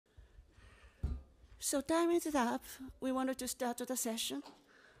So time is up. We wanted to start the session.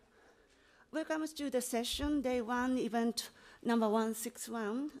 Welcome to the session, day one, event number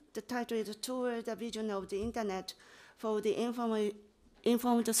 161. The title is Toward the Vision of the Internet for the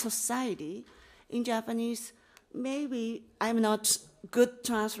Informed Society. In Japanese, maybe I'm not good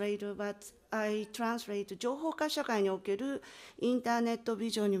translator, but I translate 情報化社会におけるインターネット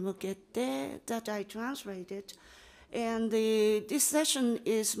ビジョンに向けて that I translated. And this session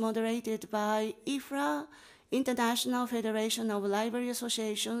is moderated by IFRA, International Federation of Library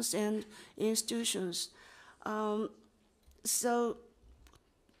Associations and Institutions. So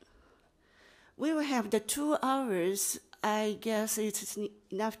we will have the 2 hours. I guess it's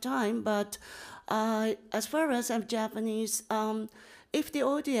enough time, but as far as I'm Japanese, if the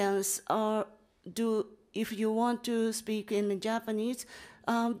audience if you want to speak in Japanese,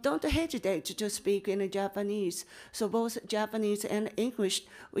 don't hesitate to speak in Japanese. So both Japanese and English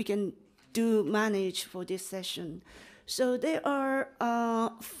we can manage for this session. So there are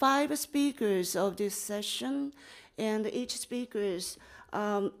 5 speakers of this session, and each speakers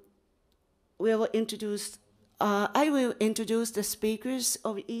will introduce. I will introduce the speakers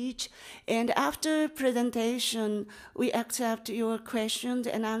of each, and after presentation, we accept your questions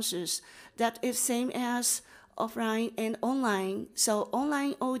and answers. That is same as offline and online. So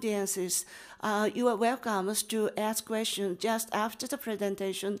online audiences, you are welcome to ask questions just after the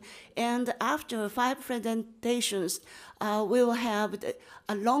presentation. And after 5 presentations, we will have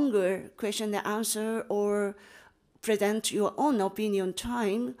a longer question and answer or present your own opinion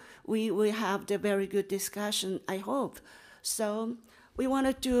time. We will have the very good discussion, I hope. So we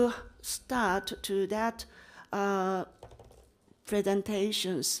wanted to start to that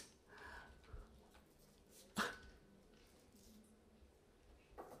presentations.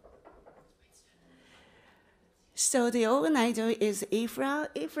 So the organizer is IFRA.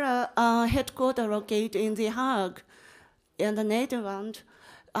 IFRA headquarters located in The Hague, in the Netherlands.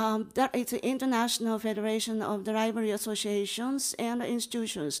 That is the International Federation of the Library Associations and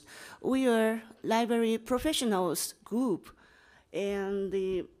Institutions. We are library professionals group, and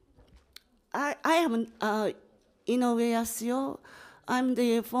I am Inoue Yasuo. I'm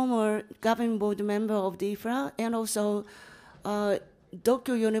the former governing board member of the IFRA and also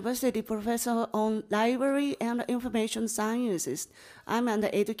Tokyo University professor on library and information sciences. I'm an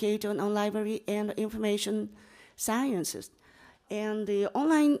educator on library and information sciences. And the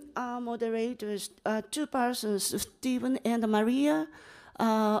online moderators, 2 persons, Stephen and Maria,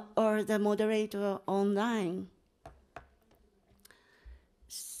 are the moderator online.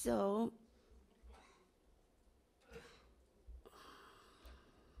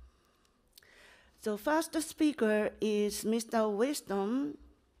 So first speaker is Mr. Wisdom.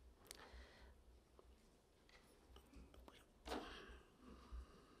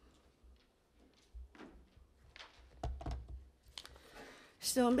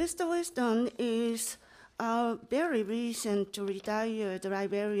 So Mr. Wisdom is a very recent retired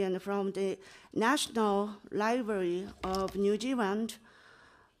librarian from the National Library of New Zealand,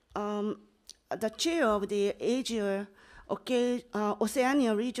 the chair of the Asia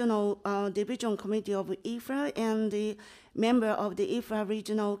Oceania Regional Division Committee of IFRA and the member of the IFRA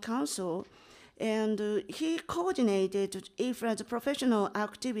Regional Council. And he coordinated IFRA's professional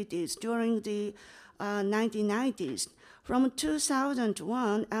activities during the 1990s. From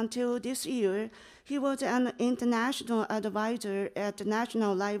 2001 until this year, he was an international advisor at the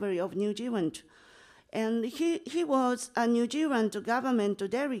National Library of New Zealand. And he was a New Zealand government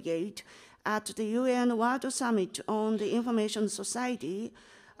delegate at the UN World Summit on the Information Society,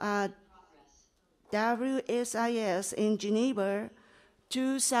 WSIS in Geneva,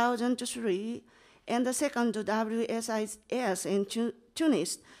 2003, and the second WSIS in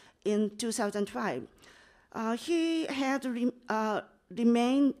Tunis in 2005. He had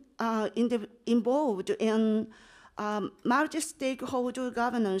remained involved in multi-stakeholder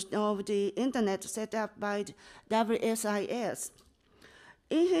governance of the internet set up by the WSIS.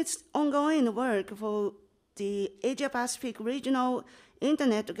 In his ongoing work for the Asia-Pacific Regional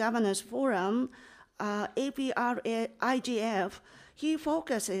Internet Governance Forum, IGF, he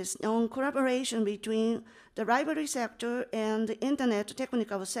focuses on collaboration between the library sector and the internet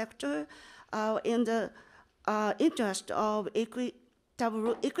technical sector in the interest of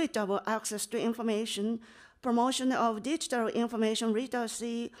equitable access to information, promotion of digital information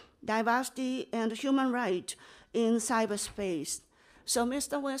literacy, diversity, and human rights in cyberspace. So,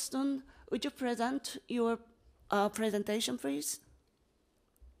 Mr. Weston, would you present your presentation, please?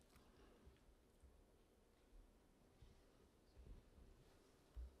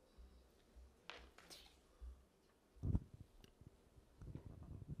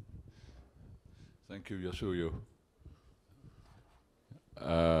 Thank you, Yasuyo.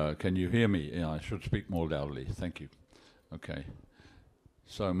 Can you hear me? Yeah, I should speak more loudly. Thank you. Okay.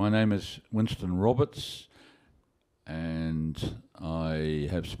 So my name is Winston Roberts, and I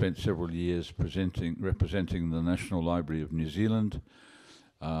have spent several years representing the National Library of New Zealand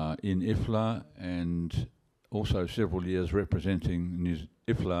in IFLA, and also several years representing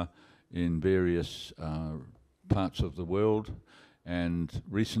IFLA in various parts of the world, and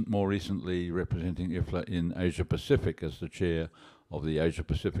more recently representing IFLA in Asia Pacific as the chair of the Asia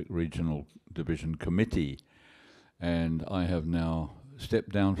Pacific Regional Division Committee. And I have now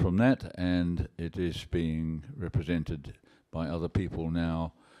stepped down from that, and it is being represented by other people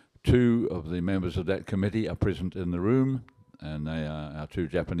now. Two of the members of that committee are present in the room, and they are our two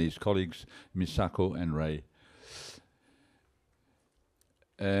Japanese colleagues, Misako and Rei.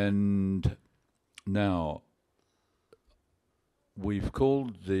 And now, we've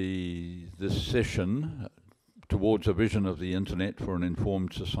called this session Towards a Vision of the Internet for an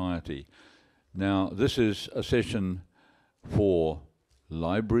Informed Society. Now, this is a session for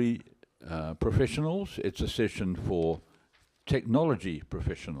library professionals. It's a session for technology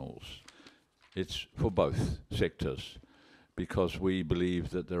professionals. It's for both sectors, because we believe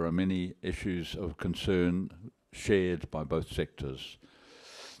that there are many issues of concern shared by both sectors.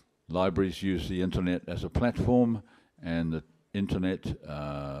 Libraries use the internet as a platform, and the internet,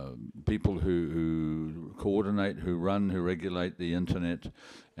 people who coordinate, who run, who regulate the internet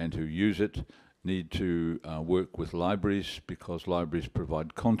and who use it need to work with libraries, because libraries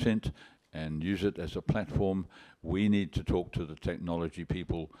provide content and use it as a platform. We need to talk to the technology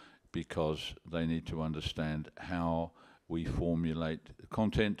people, because they need to understand how we formulate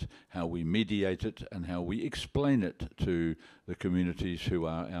content, how we mediate it, and how we explain it to the communities who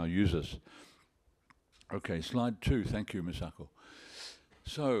are our users. Okay, slide 2. Thank you, Misako.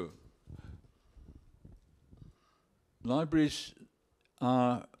 So, libraries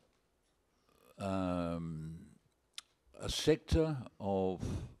are a sector of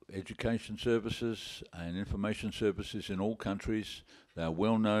education services and information services in all countries. They are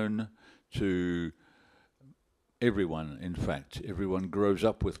well known to everyone, in fact. Everyone grows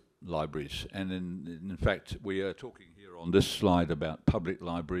up with libraries. And in fact, we are talking here on this slide about public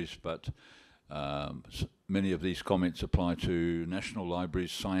libraries, but many of these comments apply to national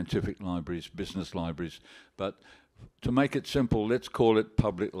libraries, scientific libraries, business libraries. But to make it simple, let's call it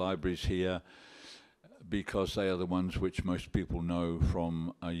public libraries here, because they are the ones which most people know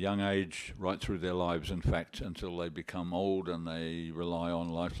from a young age, right through their lives, in fact, until they become old and they rely on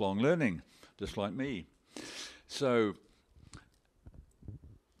lifelong learning, just like me. So,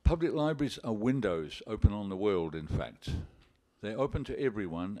 public libraries are windows open on the world, in fact. They're open to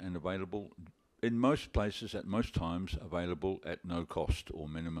everyone and available in most places, at most times, available at no cost or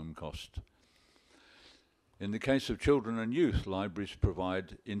minimum cost. In the case of children and youth, libraries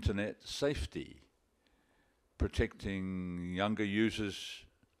provide internet safety, protecting younger users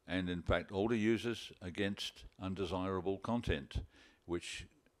and, in fact, older users against undesirable content, which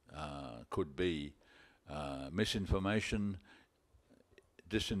could be misinformation,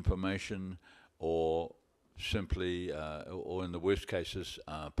 disinformation, or simply, or in the worst cases,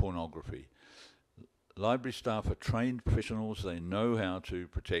 pornography. Library staff are trained professionals. They know how to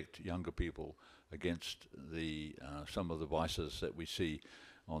protect younger people against some of the vices that we see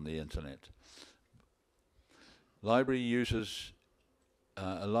on the internet. Libraries,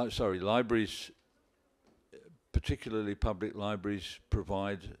 particularly public libraries,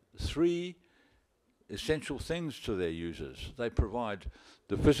 provide 3 essential things to their users. They provide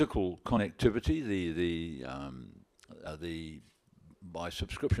the physical connectivity, by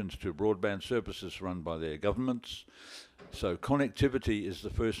subscriptions to broadband services run by their governments. So connectivity is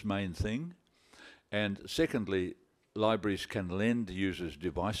the first main thing. And secondly, libraries can lend users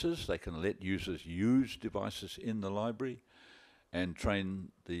devices. They can let users use devices in the library and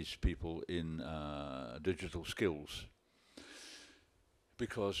train these people in digital skills.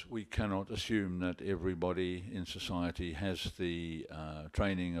 Because we cannot assume that everybody in society has the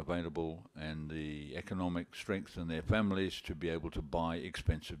training available and the economic strength in their families to be able to buy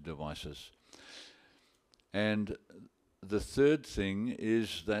expensive devices. And the third thing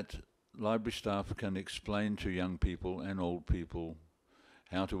is that library staff can explain to young people and old people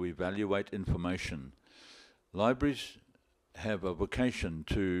how to evaluate information. Libraries have a vocation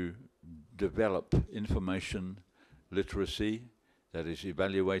to develop information literacy, that is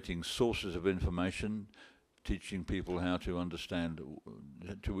evaluating sources of information, teaching people how to understand,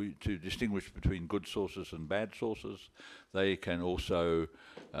 to distinguish between good sources and bad sources. They can also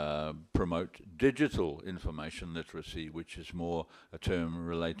promote digital information literacy, which is more a term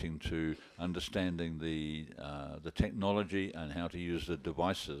relating to understanding the technology and how to use the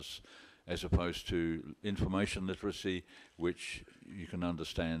devices, as opposed to information literacy, which you can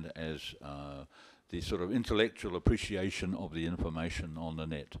understand as the sort of intellectual appreciation of the information on the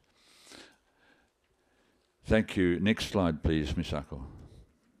net. Thank you. Next slide, please, Misako.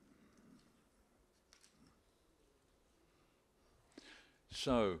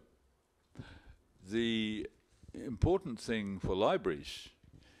 So, the important thing for libraries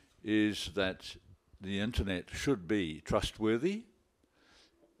is that the internet should be trustworthy,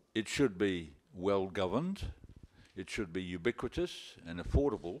 it should be well governed, it should be ubiquitous and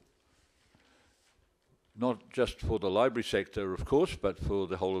affordable, not just for the library sector, of course, but for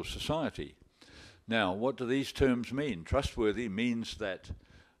the whole of society. Now, what do these terms mean? Trustworthy means that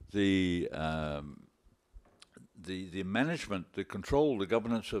the management, the control, the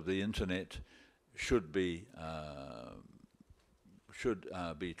governance of the internet should be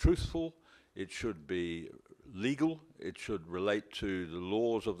truthful, it should be legal, it should relate to the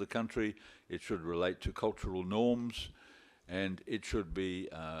laws of the country, it should relate to cultural norms, and it should be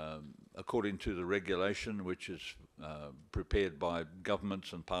according to the regulation which is prepared by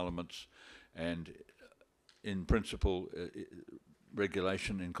governments and parliaments, and in principle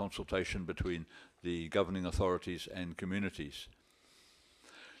regulation in consultation between the governing authorities and communities.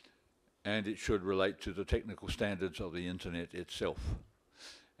 And it should relate to the technical standards of the internet itself.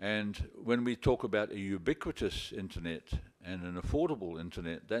 And when we talk about a ubiquitous internet and an affordable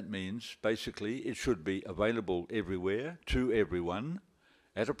internet, that means basically it should be available everywhere to everyone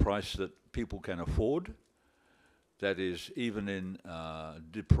at a price that people can afford. That is, even in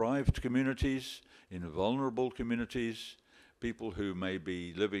deprived communities, in vulnerable communities, people who may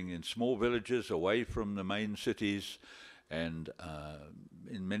be living in small villages away from the main cities, and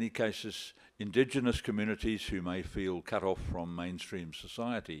in many cases indigenous communities who may feel cut off from mainstream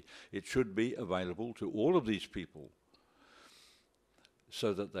society. It should be available to all of these people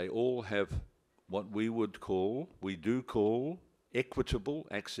so that they all have what we do call equitable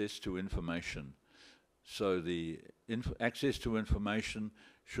access to information. So the access to information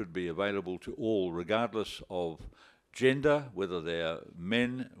should be available to all, regardless of gender, whether they're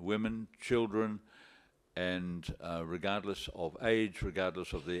men, women, children, and regardless of age,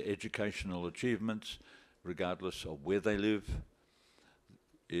 regardless of their educational achievements, regardless of where they live,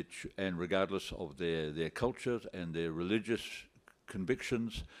 and regardless of their cultures and their religious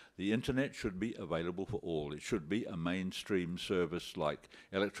convictions. The internet should be available for all. It should be a mainstream service like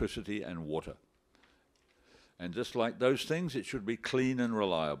electricity and water. And just like those things, it should be clean and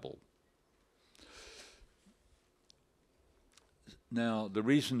reliable. Now, the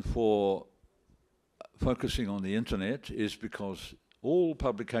reason for focusing on the internet is because all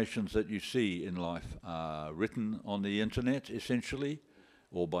publications that you see in life are written on the internet, essentially,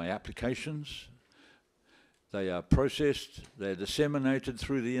 or by applications. They are processed, they're disseminated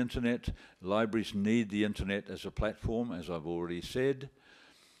through the internet. Libraries need the internet as a platform, as I've already said.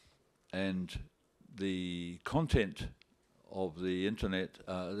 And the content of the internet,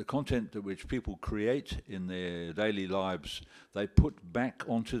 the content that which people create in their daily lives, they put back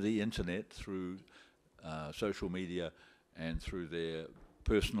onto the internet through social media and through their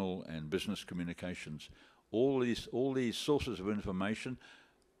personal and business communications. All these sources of information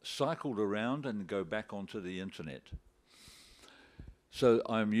cycled around and go back onto the internet. So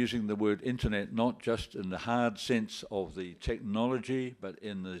I'm using the word internet not just in the hard sense of the technology, but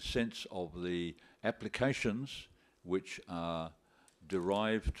in the sense of the applications which are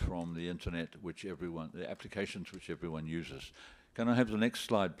derived from the internet, the applications which everyone uses. Can I have the next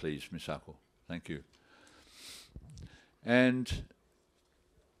slide, please, Misako? Thank you. And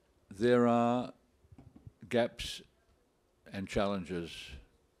there are gaps and challenges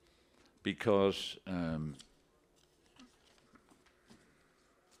because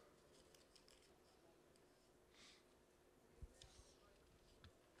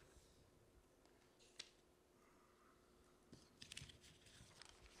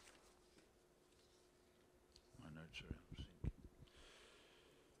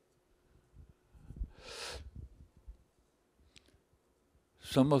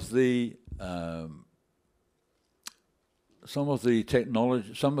some of the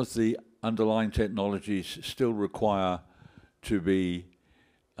underlying technologies still require to be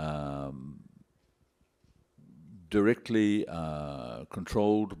directly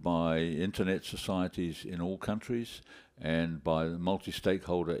controlled by internet societies in all countries and by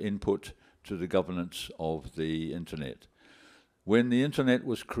multi-stakeholder input to the governance of the internet. When the internet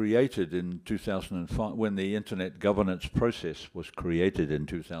was created in 2005, when the internet governance process was created in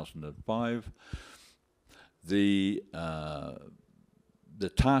 2005, the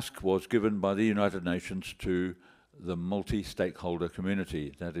task was given by the United Nations to the multi-stakeholder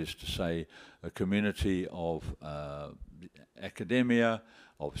community, that is to say, a community of academia,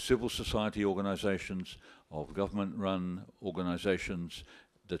 of civil society organizations, of government-run organizations,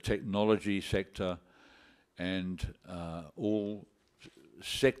 the technology sector, and all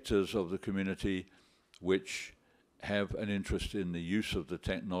sectors of the community which have an interest in the use of the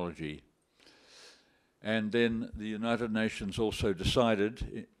technology. And then the United Nations also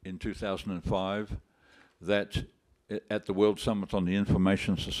decided in 2005 that at the World Summit on the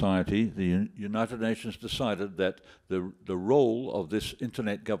Information Society, the United Nations decided that the role of this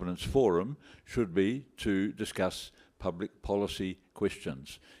Internet Governance Forum should be to discuss public policy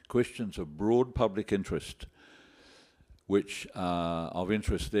questions, questions of broad public interest, which are of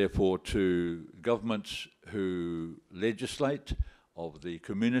interest, therefore, to governments who legislate, of the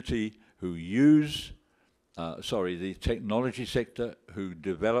community who use, the technology sector who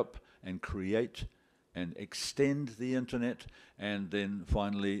develop and create and extend the internet, and then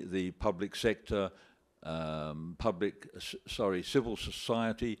finally the public sector, civil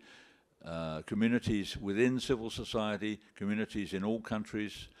society, communities within civil society, communities in all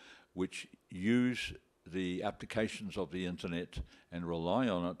countries which use the applications of the internet and rely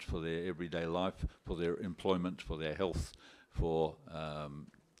on it for their everyday life, for their employment, for their health, for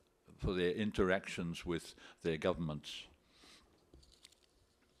their interactions with their governments.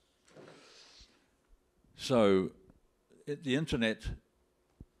 So the internet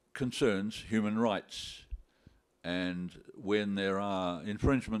concerns human rights, and when there are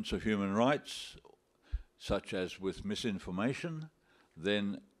infringements of human rights, such as with misinformation,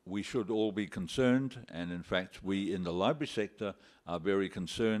 then we should all be concerned, and in fact we in the library sector are very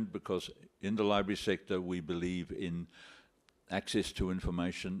concerned, because in the library sector we believe in access to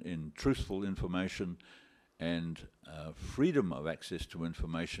information, in truthful information, and freedom of access to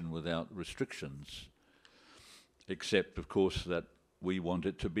information without restrictions. Except, of course, that we want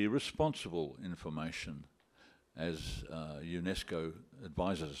it to be responsible information, as UNESCO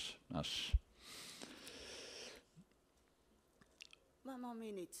advises us. 1 more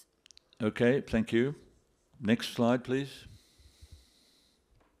minute. Okay, thank you. Next slide, please.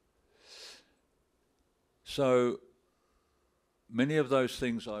 So, many of those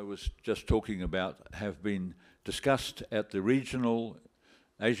things I was just talking about have been discussed at the regional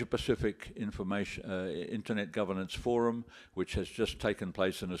Asia-Pacific Internet Governance Forum, which has just taken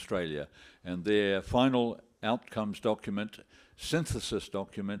place in Australia. And their final outcomes document, synthesis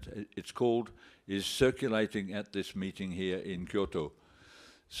document, it's called, is circulating at this meeting here in Kyoto.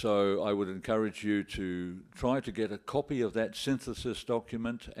 So I would encourage you to try to get a copy of that synthesis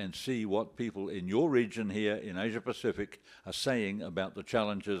document and see what people in your region here in Asia-Pacific are saying about the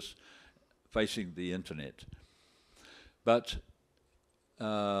challenges facing the internet. But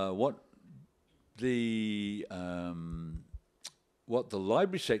what the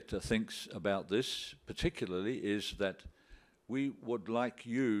library sector thinks about this particularly is that we would like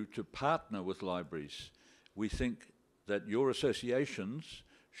you to partner with libraries. We think that your associations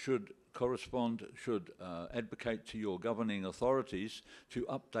should advocate to your governing authorities to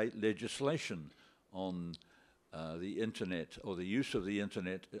update legislation on the internet, or the use of the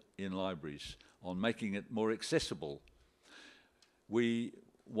internet in libraries, on making it more accessible. We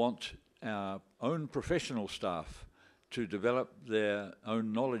want our own professional staff to develop their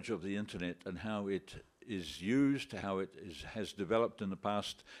own knowledge of the internet and how it is used, how it has developed in the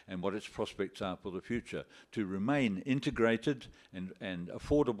past, and what its prospects are for the future, to remain integrated and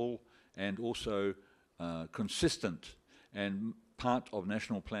affordable, and also consistent and part of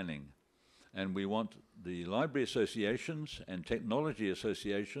national planning. And we want the library associations and technology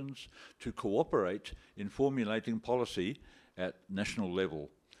associations to cooperate in formulating policy at national level.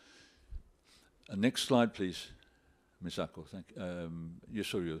 Next slide, please, Misako. Thank you.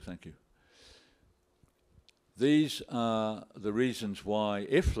 Yusuryu, thank you. These are the reasons why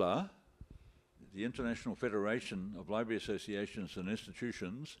IFLA, the International Federation of Library Associations and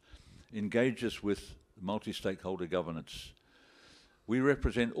Institutions, engages with multi-stakeholder governance. We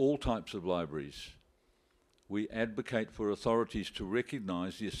represent all types of libraries. We advocate for authorities to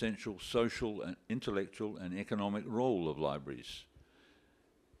recognise the essential social and intellectual and economic role of libraries.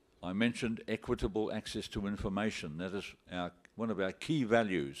 I mentioned equitable access to information. That is one of our key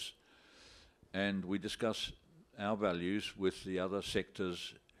values. And we discuss our values with the other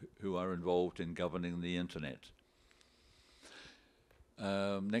sectors who are involved in governing the internet.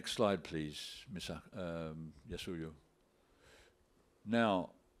 Next slide, please, Ms. Yasuyo. Now,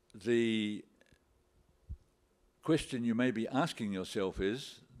 the question you may be asking yourself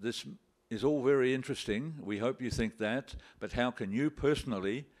is, this is all very interesting, we hope you think that, but how can you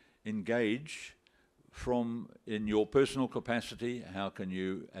personally engage in your personal capacity, how can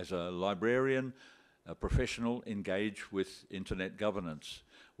you, as a librarian, a professional, engage with internet governance?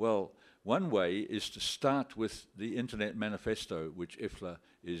 Well, one way is to start with the Internet Manifesto, which IFLA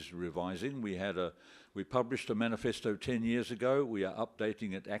is revising. We published a manifesto 10 years ago. We are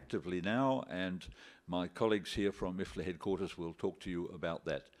updating it actively now, and my colleagues here from IFLA headquarters will talk to you about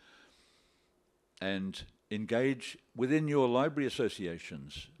that. And engage within your library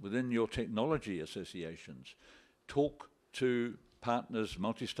associations, within your technology associations. Talk to partners,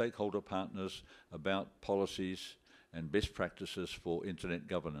 multi-stakeholder partners, about policies and best practices for internet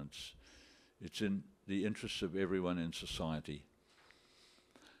governance. It's in the interests of everyone in society.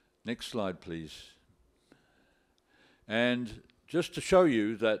 Next slide, please. And just to show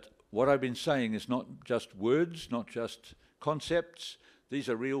you that what I've been saying is not just words, not just concepts, these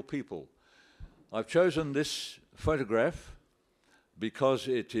are real people. I've chosen this photograph because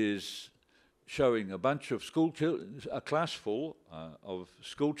it is showing a bunch of a class full of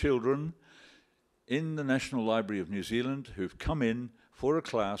school children in the National Library of New Zealand who've come in for a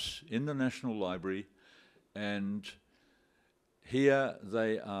class in the National Library, and here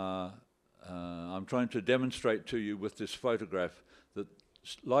they are. I'm trying to demonstrate to you with this photograph that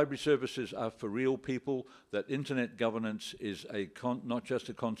library services are for real people, that internet governance is not just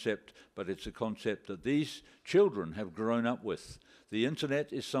a concept, but it's a concept that these children have grown up with. The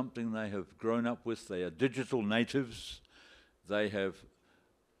internet is something they have grown up with. They are digital natives. They have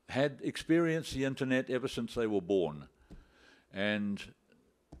had experienced the internet ever since they were born. And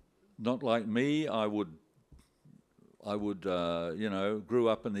not like me, I would grew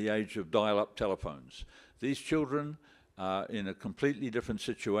up in the age of dial-up telephones. These children are in a completely different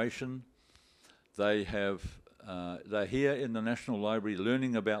situation. They're here in the National Library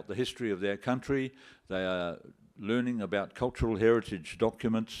learning about the history of their country. They are learning about cultural heritage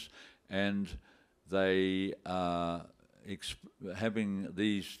documents, and they are having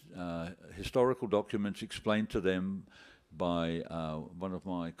these historical documents explained to them by one of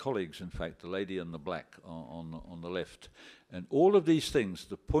my colleagues, in fact, the lady in the black on the left. And all of these things,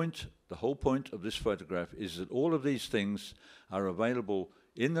 the whole point of this photograph is that all of these things are available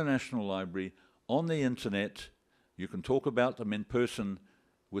in the National Library, on the internet. You can talk about them in person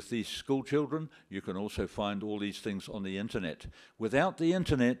with these school children. You can also find all these things on the internet. Without the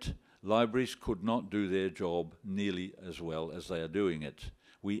internet, libraries could not do their job nearly as well as they are doing it.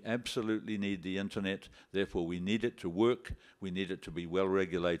 We absolutely need the internet, therefore we need it to work, we need it to be well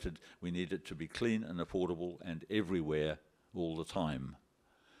regulated, we need it to be clean and affordable and everywhere all the time.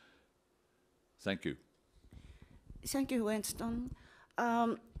 Thank you. Thank you, Winston.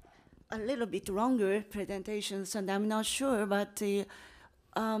 A little bit longer presentations, and I'm not sure, but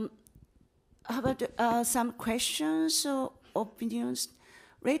how about some questions or opinions?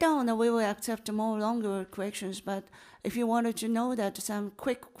 Later on, we will accept more longer questions, but if you wanted to know that some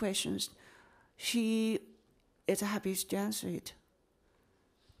quick questions, she is happy to answer it.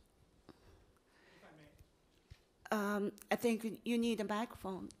 I think you need a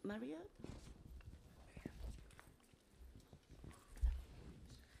microphone, Maria.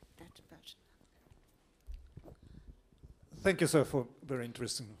 Thank you, sir, for very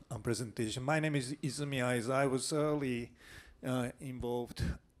interesting presentation. My name is Izumi Aiza. I was early involved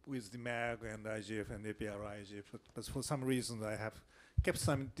with the MAG and IGF and APR IGF, but for some reason I have kept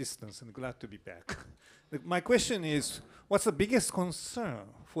some distance and glad to be back. My question is, what's the biggest concern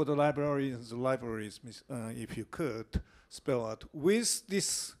for the libraries, if you could spell out, with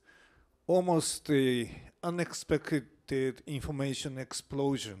this almost unexpected information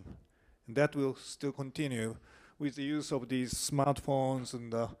explosion, and that will still continue with the use of these smartphones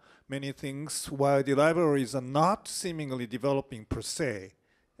and many things, while the libraries are not seemingly developing per se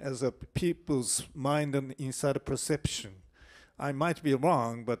as a people's mind and inside perception. I might be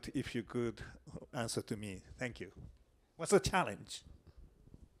wrong, but if you could answer to me, thank you. What's the challenge?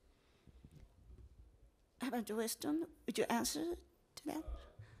 How about Winston? Would you answer to that?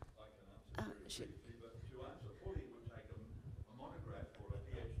 I can answer briefly, but to answer fully would take a monograph or a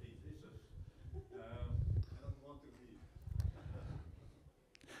PhD thesis. I don't want to be.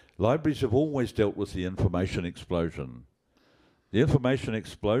 Libraries have always dealt with the information explosion. The information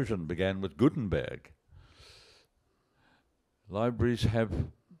explosion began with Gutenberg. Libraries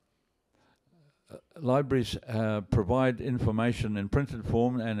provide information in printed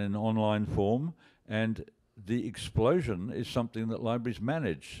form and in online form, and the explosion is something that libraries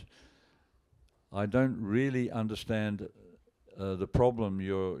manage. I don't really understand the problem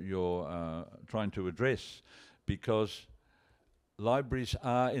you're trying to address, because libraries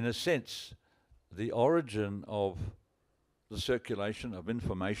are, in a sense, the origin of the circulation of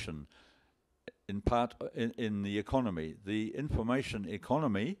information in part in the economy. The information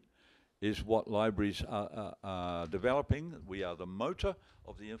economy is what libraries are developing. We are the motor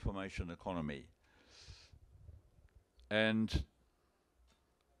of the information economy. And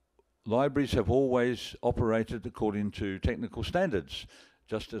libraries have always operated according to technical standards,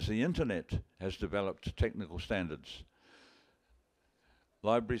 just as the internet has developed technical standards.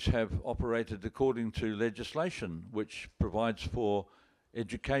 Libraries have operated according to legislation, which provides for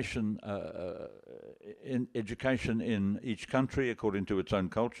education in each country according to its own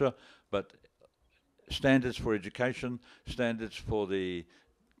culture, but standards for education, standards for the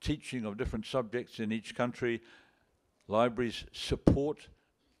teaching of different subjects in each country. Libraries support,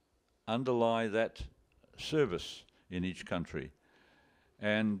 underlie that service in each country.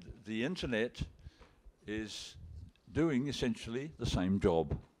 And the internet is doing essentially the same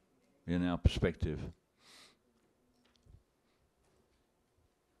job in our perspective.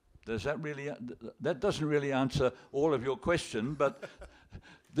 Does that really, that doesn't really answer all of your question, but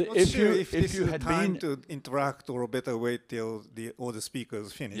if you had time to interact, or a better wait till all the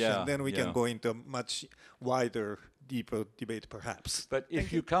speakers finish, and then we can go into a much wider, deeper debate, perhaps. But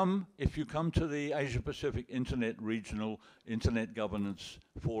if you come to the Asia Pacific Internet Regional Internet Governance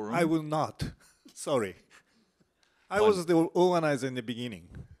Forum, I will not. Sorry, I was the organizer in the beginning.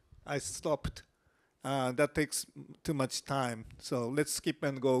 I stopped. That takes too much time, so let's skip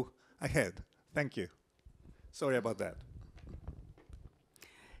and go ahead. Thank you. Sorry about that.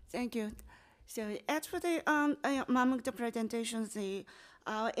 Thank you. So as for the among the presentations, the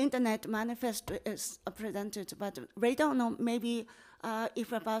Internet Manifesto is presented, but later on, maybe if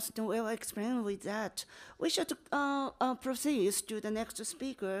Sebastian will explain with that, we should proceed to the next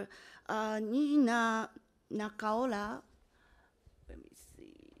speaker, Nina Nakaola. Let me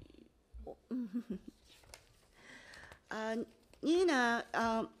see. Nina,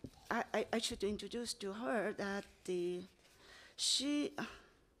 I should introduce to her that she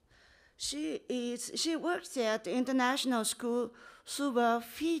works at the International School Suva,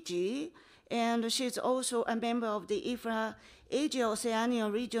 Fiji, and she's also a member of the IFRA Asia Oceania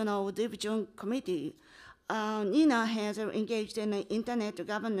Regional Division Committee. Nina has engaged in internet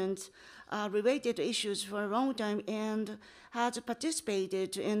governance related issues for a long time and has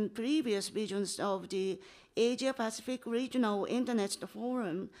participated in previous visions of the Asia Pacific Regional Internet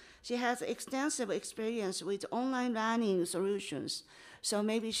Forum. She has extensive experience with online learning solutions. So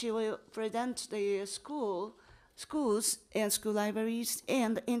maybe she will present the schools and school libraries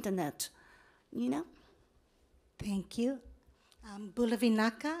and the internet. Nina? Thank you.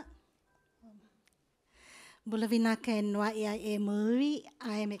 Bulavinaka. Bulavinaka and Nwa'ia e Muri.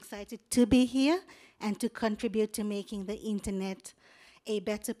 I am excited to be here and to contribute to making the internet a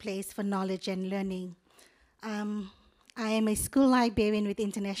better place for knowledge and learning. I am a school librarian with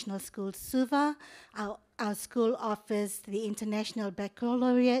International School Suva. Our school offers the International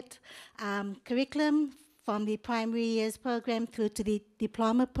Baccalaureate curriculum from the primary years program through to the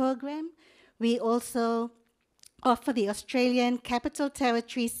diploma program. We also offer the Australian Capital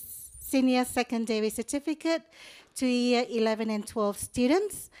Territory Senior Secondary Certificate to year 11 and 12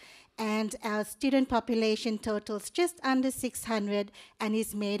 students. And our student population totals just under 600 and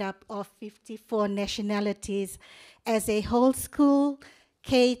is made up of 54 nationalities. As a whole school,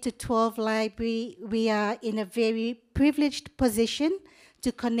 K-12 library, we are in a very privileged position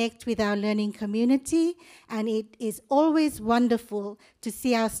to connect with our learning community, and it is always wonderful to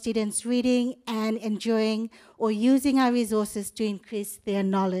see our students reading and enjoying or using our resources to increase their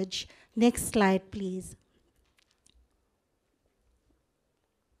knowledge. Next slide, please.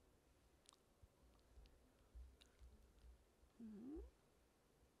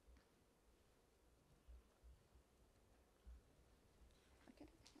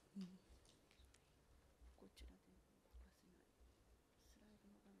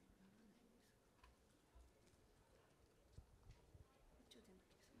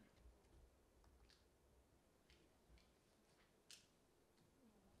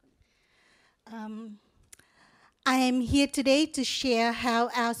 I am here today to share how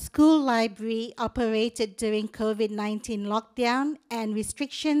our school library operated during COVID-19 lockdown and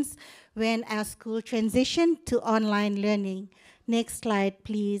restrictions when our school transitioned to online learning. Next slide,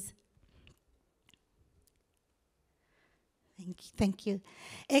 please. Thank you.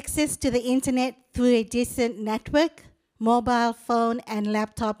 Access to the internet through a decent network, mobile phone and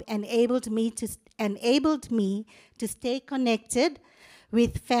laptop enabled me to stay connected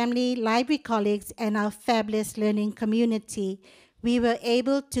with family, library colleagues, and our fabulous learning community. We were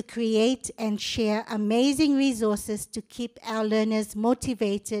able to create and share amazing resources to keep our learners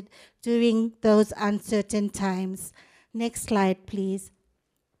motivated during those uncertain times. Next slide, please.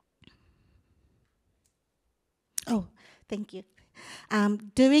 Oh, thank you.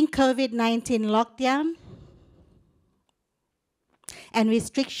 During COVID-19 lockdown and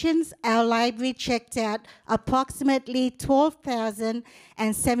restrictions, our library checked out approximately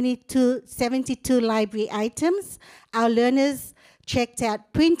 12,072 library items. Our learners checked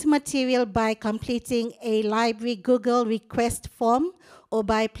out print material by completing a library Google request form or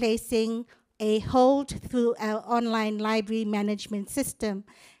by placing a hold through our online library management system.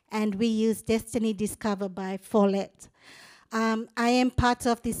 And we use Destiny Discover by Follett. I am part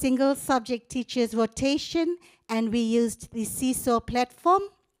of the single subject teachers rotation, and we used the Seesaw platform.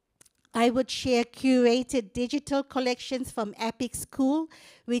 I would share curated digital collections from Epic School,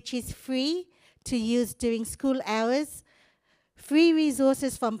 which is free to use during school hours, free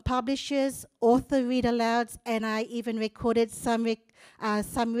resources from publishers, author read-alouds, and I even recorded some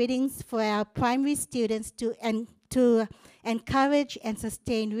readings for our primary students to encourage and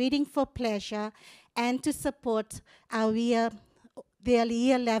sustain reading for pleasure and to support our their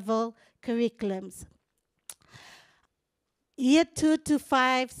year-level curriculums. Year 2 to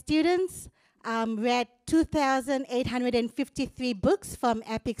 5 students read 2,853 books from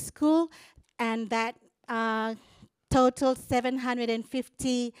Epic School, and that totaled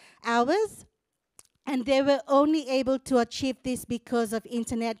 750 hours. And they were only able to achieve this because of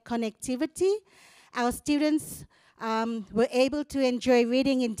internet connectivity. Our students were able to enjoy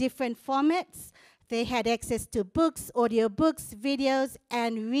reading in different formats. They had access to books, audiobooks, videos,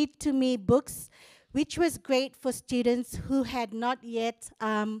 and read-to-me books, which was great for students who had not yet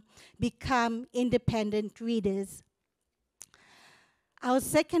become independent readers. Our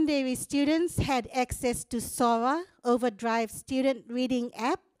secondary students had access to Sora, Overdrive student reading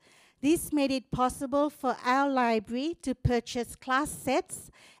app. This made it possible for our library to purchase class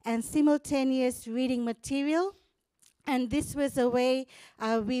sets and simultaneous reading material. And this was a way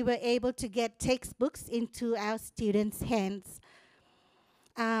we were able to get textbooks into our students' hands.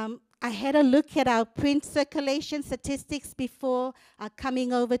 I had a look at our print circulation statistics before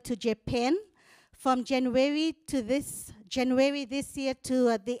coming over to Japan. From January this year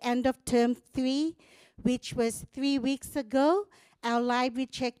to the end of term 3, which was 3 weeks ago, our library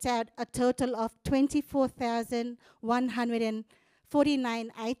checked out a total of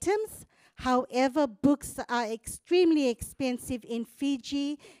 24,149 items. However, books are extremely expensive in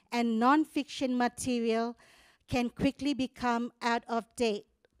Fiji, and non-fiction material can quickly become out of date.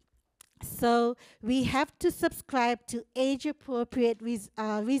 So we have to subscribe to age-appropriate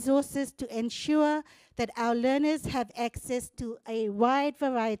resources to ensure that our learners have access to a wide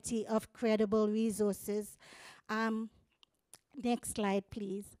variety of credible resources. Next slide,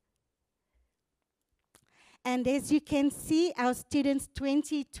 please. And as you can see, our students'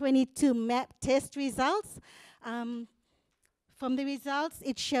 2022 MAP test results, from the results,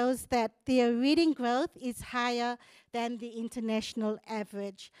 it shows that their reading growth is higher than the international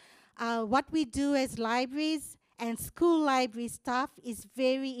average. What we do as libraries and school library staff is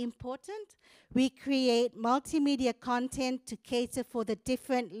very important. We create multimedia content to cater for the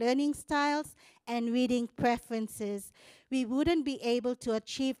different learning styles and reading preferences. We wouldn't be able to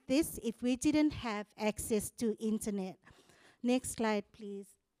achieve this if we didn't have access to internet. Next slide, please.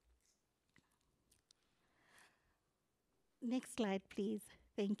 Next slide, please.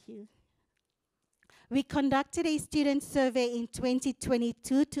 Thank you. We conducted a student survey in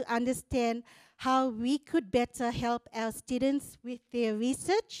 2022 to understand how we could better help our students with their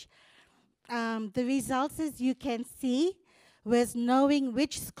research. The results, as you can see, was knowing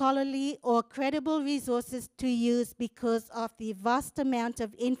which scholarly or credible resources to use because of the vast amount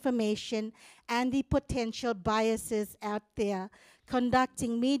of information and the potential biases out there.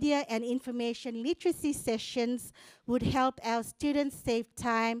 Conducting media and information literacy sessions would help our students save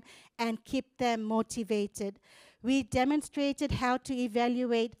time and keep them motivated. We demonstrated how to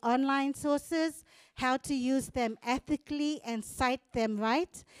evaluate online sources, how to use them ethically and cite them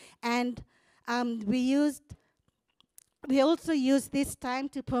right, and we also used this time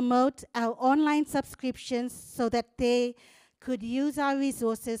to promote our online subscriptions so that they could use our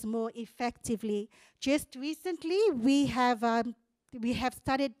resources more effectively. Just recently, we have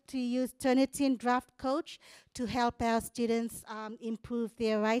started to use Turnitin Draft Coach to help our students improve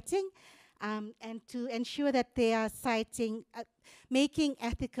their writing and to ensure that they are citing, making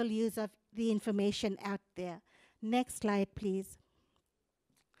ethical use of the information out there. Next slide, please.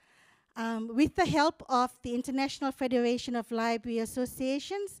 With the help of the International Federation of Library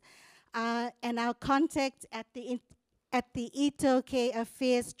Associations and our contacts at the Itoke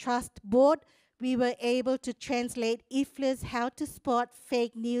Affairs Trust Board, we were able to translate IFLA's How to Spot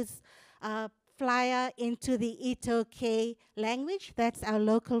Fake News flyer into the Itoke language. That's our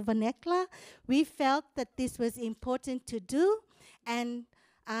local vernacular. We felt that this was important to do and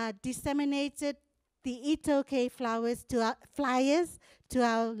disseminated the Itoke flyers to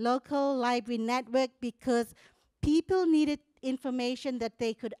our local library network because people needed information that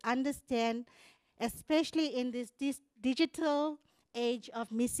they could understand, especially in this digital age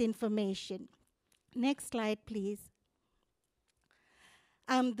of misinformation. Next slide, please.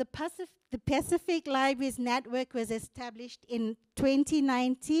 The Pacific Libraries Network was established in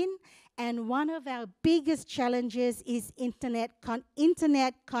 2019, and one of our biggest challenges is internet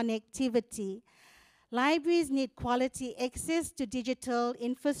connectivity. Libraries need quality access to digital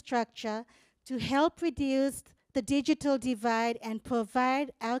infrastructure to help reduce the digital divide and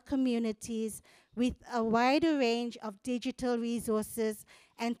provide our communities with a wider range of digital resources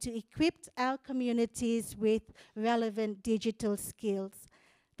and to equip our communities with relevant digital skills.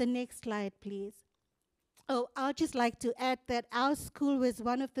 The next slide, please. Oh, I'd just like to add that our school was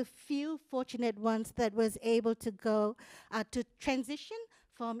one of the few fortunate ones that was able to go to transition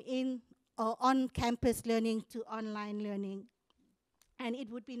from or on-campus learning to online learning. And it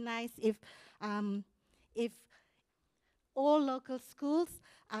would be nice if all local schools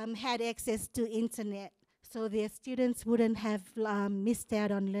had access to internet so their students wouldn't have missed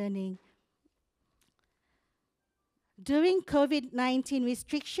out on learning. During COVID-19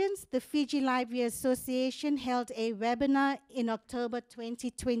 restrictions, the Fiji Library Association held a webinar in October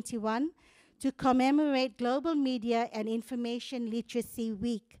 2021 to commemorate Global Media and Information Literacy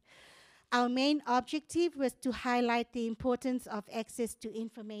Week. Our main objective was to highlight the importance of access to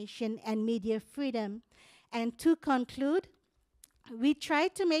information and media freedom. And to conclude, we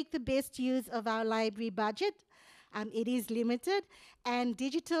tried to make the best use of our library budget. It is limited, and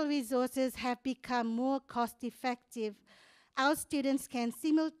digital resources have become more cost-effective. Our students can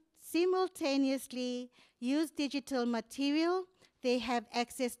simultaneously use digital material. They have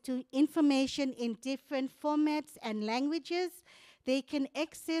access to information in different formats and languages. They can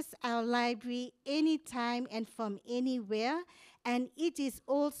access our library anytime and from anywhere. And it is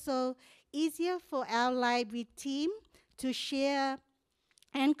also easier for our library team to share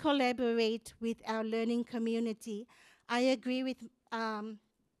and collaborate with our learning community. I agree with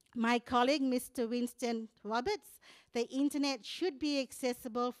my colleague, Mr. Winston Roberts. The internet should be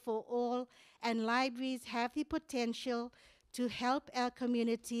accessible for all, and libraries have the potential to help our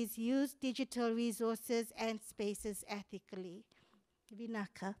communities use digital resources and spaces ethically.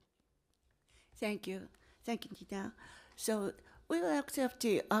 Vinaka. Thank you. Thank you, Tina. So we will accept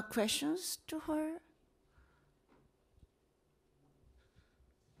questions to her.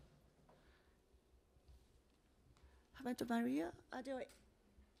 How about Maria?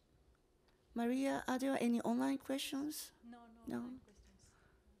 Maria, are there any online questions? No. Online questions.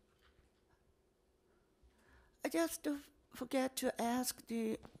 I just forget to ask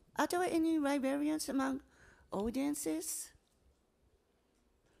are there any librarians among audiences?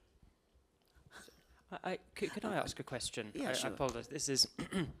 Could I ask a question? Yeah, sure. I apologize. This is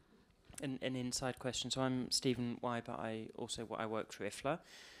an inside question. So I'm Stephen Weiber. I work for IFLA.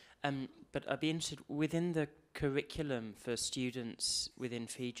 But I'd be interested, within the curriculum for students within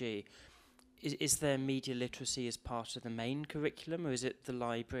Fiji, is there media literacy as part of the main curriculum, or is it the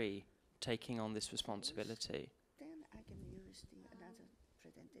library taking on this responsibility? Then I can use another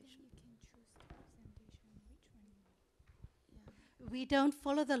presentation. You can choose the presentation, which one? We don't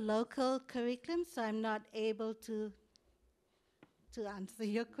follow the local curriculum, so I'm not able to answer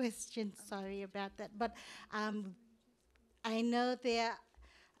your question. Sorry about that. But I know there,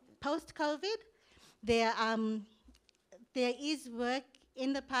 post-COVID, there is work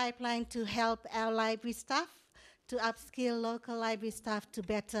in the pipeline to help our library staff, to upskill local library staff to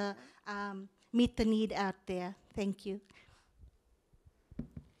better meet the need out there. Thank you.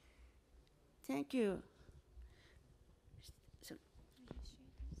 Thank you. So,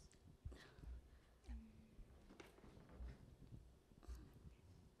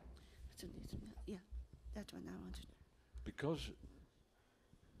 yeah, that one I wanted.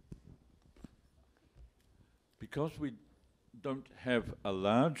 Because we don't have a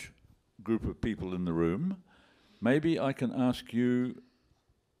large group of people in the room, maybe I can ask you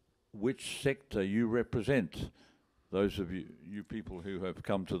which sector you represent. those of you people who have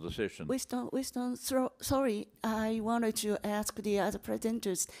come to the session. Winston, sorry, I wanted to ask the other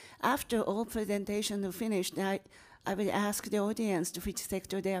presenters. After all presentations are finished, I will ask the audience to which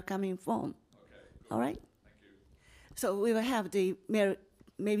sector they are coming from. Okay. All right? Thank you. So we will have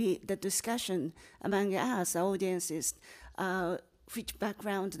maybe the discussion among us, audiences, which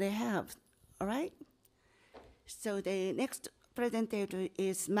background they have. All right? So the next presenter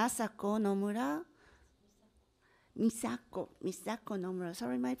is Misako Nomura.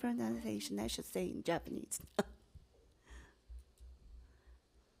 Sorry, my pronunciation, I should say in Japanese.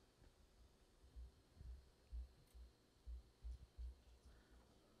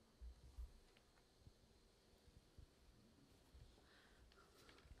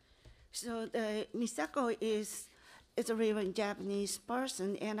 So Misako is a real Japanese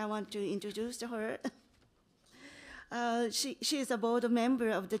person, and I want to introduce her. She is a board member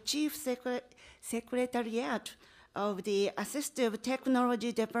of the Chief Secretariat of the Assistive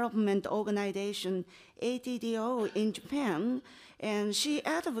Technology Development Organization, ATDO, in Japan, and she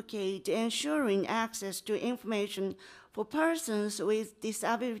advocates ensuring access to information for persons with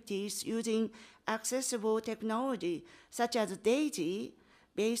disabilities using accessible technology, such as DAISY,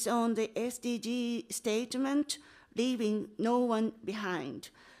 based on the SDG statement, leaving no one behind.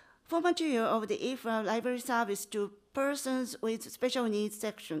 Former chair of the IFRA Library Service to Persons with Special Needs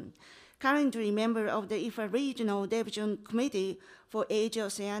section, currently member of the IFRA Regional Division Committee for Asia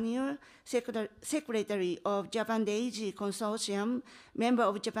Oceania, secretary of Japan DAISY Consortium, member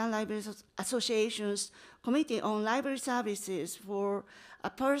of Japan Library Association's Committee on Library Services for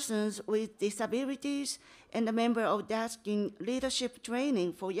Persons with Disabilities, and a member of Daskin Leadership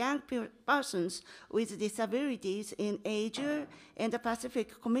Training for Young Persons with Disabilities in Asia and the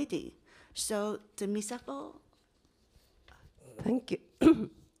Pacific Committee. So, to Misako. Thank you.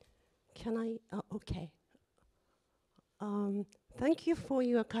 Can I? Okay. Thank you for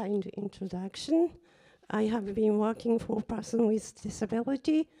your kind introduction. I have been working for persons with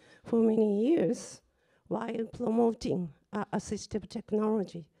disability for many years while promoting assistive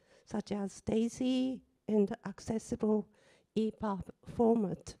technology such as DAISY and accessible EPUB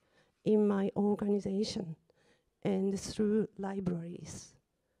format in my organization and through libraries.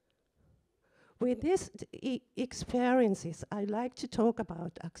 With these experiences, I like to talk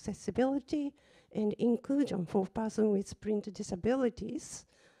about accessibility and inclusion for persons with print disabilities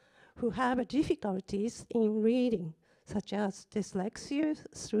who have difficulties in reading, such as dyslexia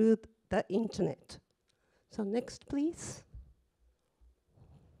through the internet. So next, please.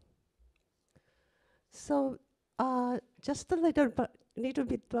 So just a little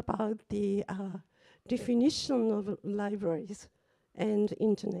bit about the definition of libraries and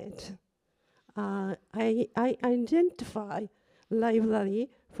internet. I identify library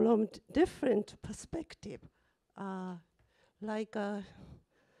from different perspective.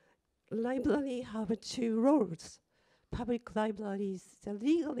 Library have two roles. Public libraries is a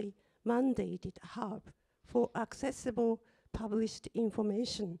legally mandated hub for accessible published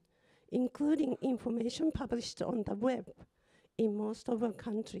information, including information published on the web in most of our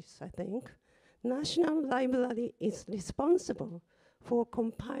countries, I think. National Library is responsible for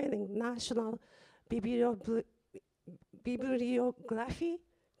compiling national bibliography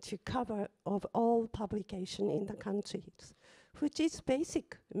to cover of all publication in the countries, which is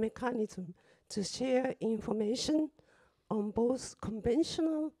basic mechanism to share information on both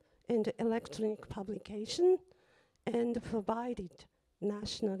conventional and electronic publication and provided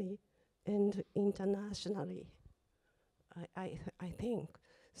nationally and internationally, I think.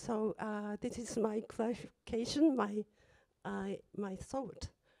 So this is my clarification, my thought.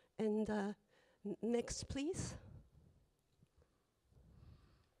 And next, please.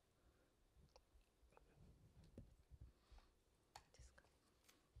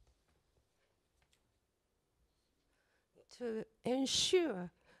 To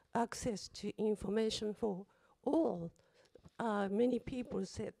ensure access to information for all, many people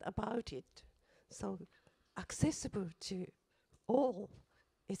said about it. So accessible to all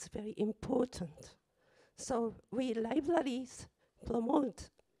is very important. So we libraries promote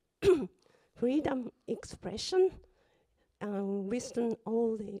freedom expression, Winston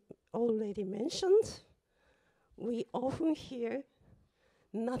already mentioned. We often hear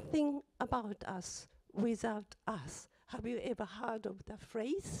nothing about us without us. Have you ever heard of the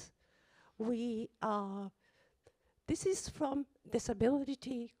phrase? This is from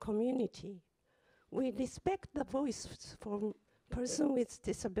disability community. We respect the voice from persons with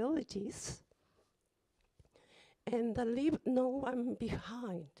disabilities and leave no one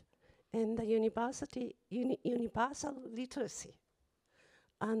behind, and the universal literacy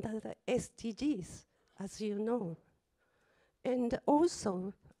under the SDGs, as you know. And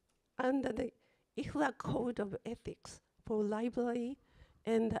also, under the IHRA Code of Ethics for Library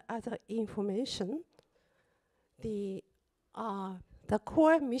and Other Information, the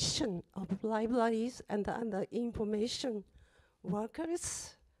core mission of libraries and other information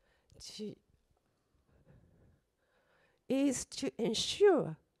workers is to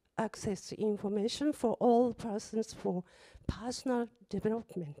ensure access to information for all persons for personal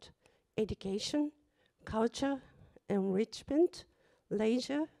development, education, culture, enrichment,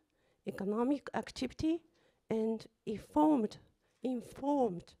 leisure, economic activity, and informed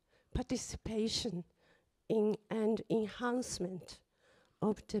participation in and enhancement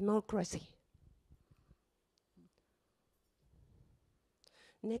of democracy.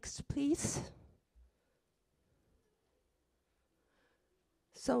 Next, please.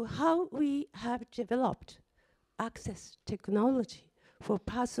 So how we have developed access technology for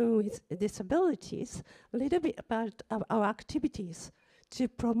persons with disabilities, a little bit about our activities to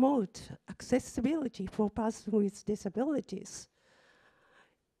promote accessibility for persons with disabilities.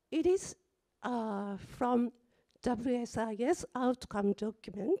 It is from WSIS outcome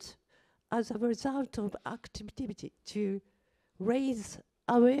document as a result of activity to raise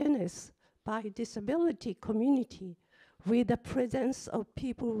awareness by disability community with the presence of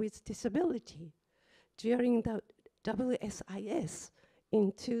people with disability during the WSIS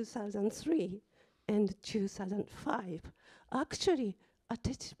in 2003 and 2005. Actually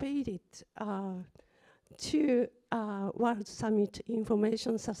anticipated to World Summit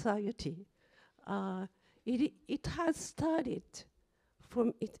Information Society. It has started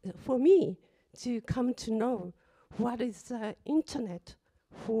for me to come to know what is the internet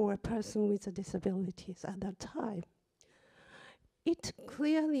for a person with disabilities at that time. It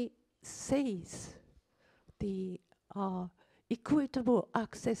clearly says the equitable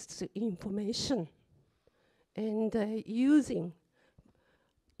access to information and using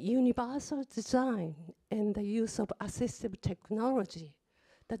universal design and the use of assistive technology.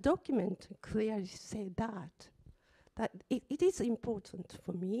 The document clearly said that it is important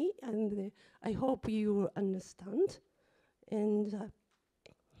for me, and I hope you understand. And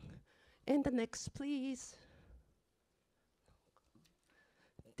the next, please.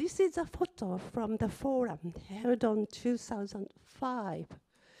 This is a photo from the forum held on 2005.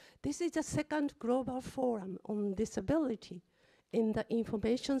 This is the second global forum on disability in the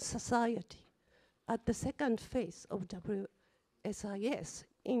Information Society at the second phase of WSIS.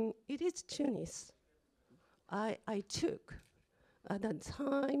 It is Tunis. I took at that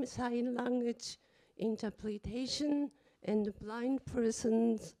time sign language interpretation and blind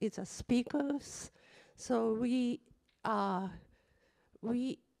persons is a speakers. So we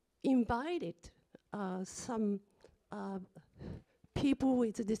invited some people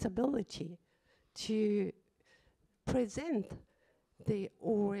with disability to present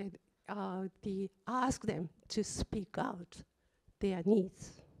ask them to speak out their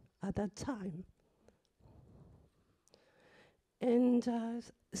needs at that time. And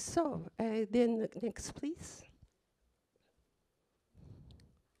then next, please.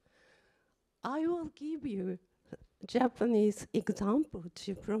 I will give you Japanese example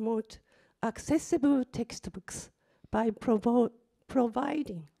to promote accessible textbooks by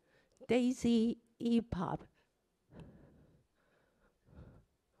providing DAISY EPUB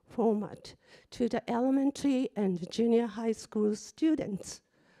format to the elementary and junior high school students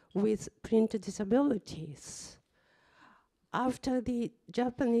with print disabilities. After the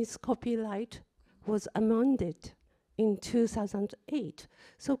Japanese copyright was amended in 2008,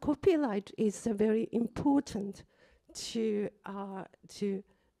 so copyright is very important to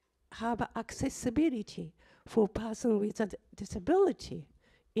have accessibility for persons with a disability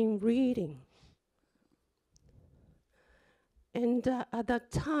in reading. And at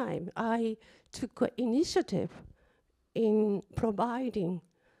that time, I took initiative in providing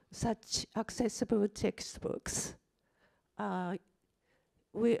such accessible textbooks in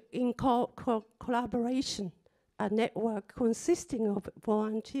collaboration, a network consisting of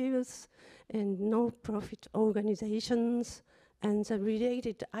volunteers and non-profit organizations and the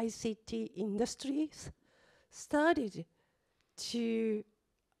related ICT industries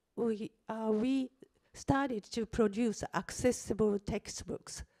we started to produce accessible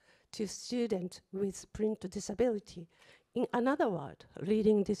textbooks to students with print disability. In another word,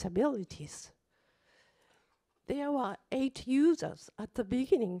 reading disabilities. There were 8 users at the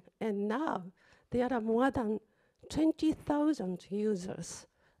beginning, and now there are more than 20,000 users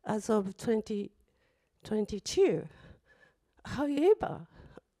as of 2022. However,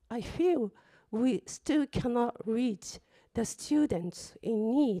 I feel we still cannot reach the students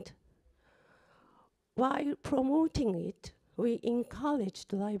in need. While promoting it, we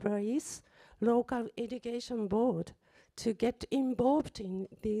encouraged libraries, local education board to get involved in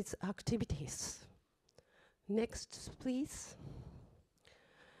these activities. Next, please.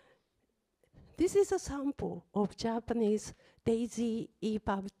 This is a sample of Japanese DAISY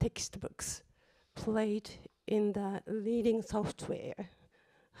EPUB textbooks played in the reading software.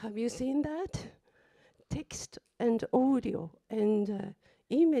 Have you seen that? Text and audio and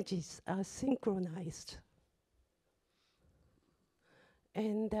images are synchronized.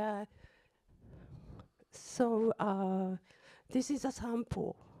 And this is a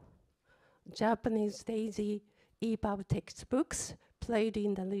sample. Japanese DAISY EPUB textbooks played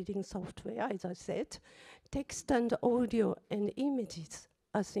in the reading software, as I said. Text and audio and images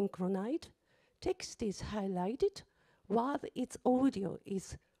are synchronized. Text is highlighted while its audio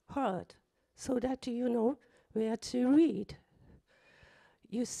is heard, so that you know where to read.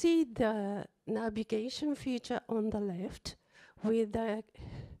 You see the navigation feature on the left with the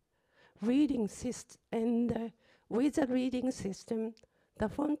reading system, and with the reading system, the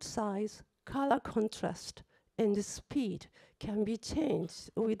font size, color contrast, and the speed can be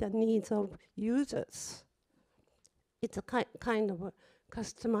changed with the needs of users. It's a kind of a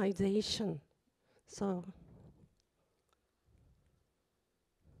customization. So,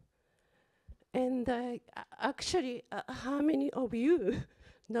 and actually, how many of you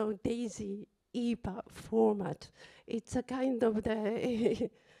know DAISY EPUB format? It's a kind of the,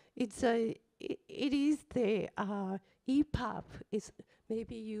 it is the EPUB is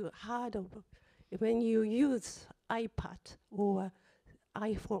maybe you heard of when you use iPad or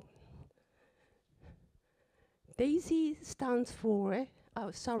iPhone. DAISY stands for,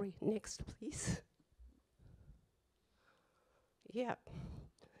 oh, sorry, next please. Yeah.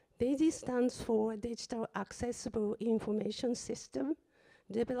 DAISY stands for Digital Accessible Information System,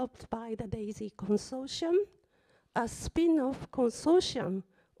 developed by the DAISY Consortium, a spin-off consortium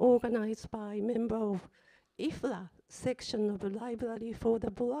organized by member of IFLA section of the Library for the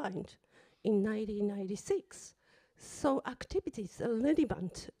Blind in 1996. So activities are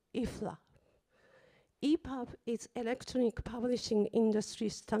relevant IFLA. EPUB is electronic publishing industry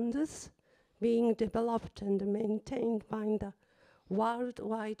standards being developed and maintained by the World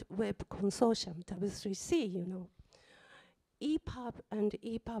Wide Web Consortium, W3C, you know. EPUB and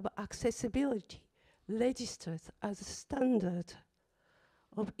EPUB accessibility registers as a standard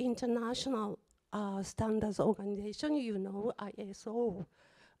of international standards organization, you know, ISO.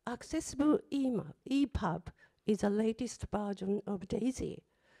 Accessible EPUB is the latest version of DAISY.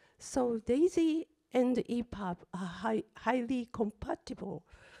 So DAISY and EPUB are highly compatible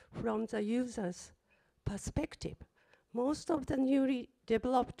from the user's perspective. Most of the newly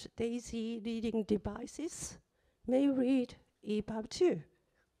developed DAISY reading devices may read EPUB too.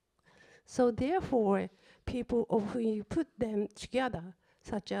 So therefore, people often put them together,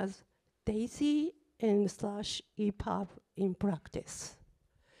 such as DAISY and /EPUB in practice.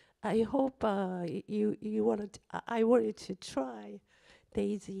 I hope I wanted to try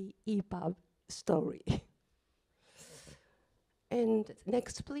DAISY EPUB story. And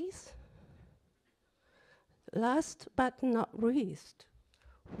next, please. Last but not least,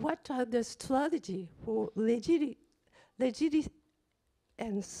 what are the strategies for resilience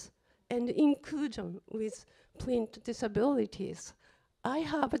and inclusion with print disabilities? I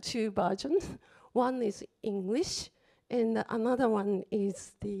have two versions. One is English, and another one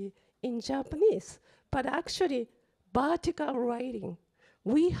is in Japanese. But actually, vertical writing,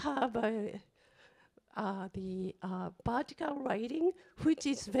 we have the vertical writing, which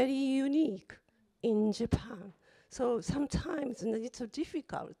is very unique in Japan. So sometimes it's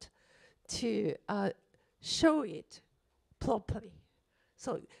difficult to show it properly.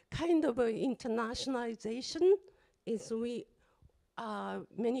 So kind of internationalization is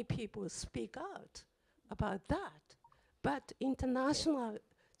many people speak out about that. But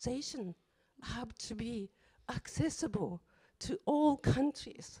internationalization have to be accessible to all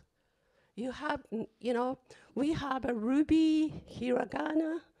countries. You have, you know, we have a Ruby,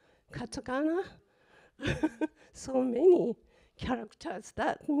 hiragana, katakana, so many characters.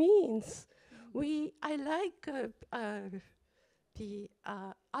 That means I like the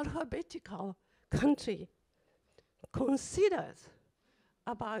alphabetical country considers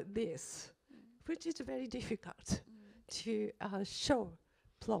about this, which is very difficult to show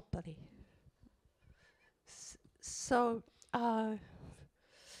properly. So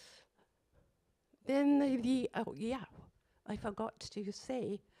then I forgot to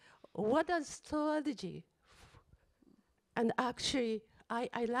say, what is strategy? And actually,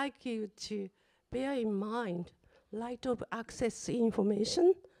 I like you to bear in mind right of access to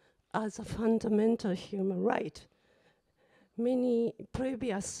information as a fundamental human right. many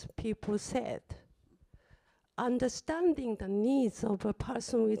previous people said, understanding the needs of a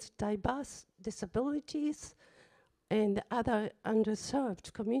person with diverse disabilities and other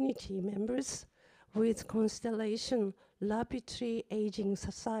underserved community members with constellation rapidly aging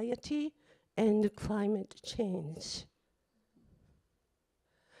society and climate change.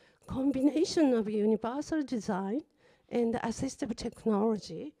 Combination of universal design and assistive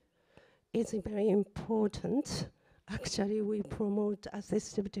technology is very important. Actually, we promote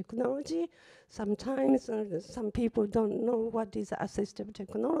assistive technology. Sometimes some people don't know what is assistive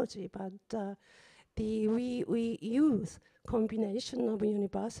technology, but we use combination of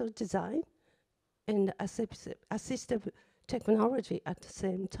universal design and assistive technology at the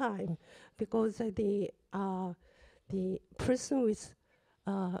same time, because the person with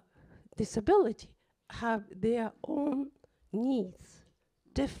disability have their own needs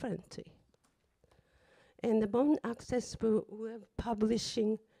differently. And the more accessible web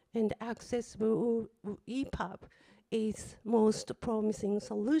publishing and accessible EPUB is most promising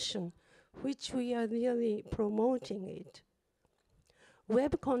solution, which we are really promoting it.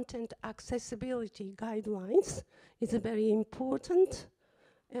 Web content accessibility guidelines is very important.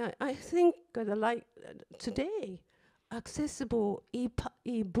 I think today, accessible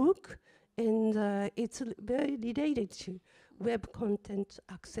e-book, and it's very related to web content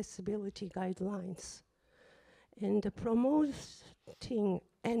accessibility guidelines. And promoting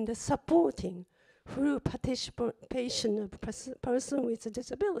and supporting through participation of person with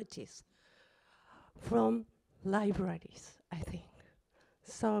disabilities from libraries, I think.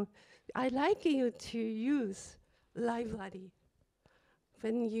 So I'd like you to use library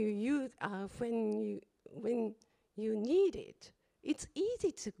when you need it. It's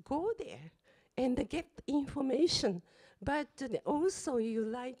easy to go there and get information, but also you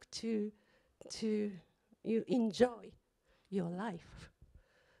like to you enjoy your life.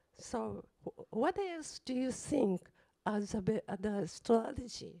 So what else do you think as the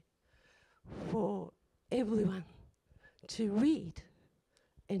strategy for everyone to read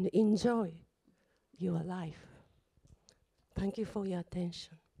and enjoy your life? Thank you for your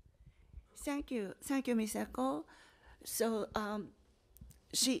attention. Thank you, Ms. Eko. So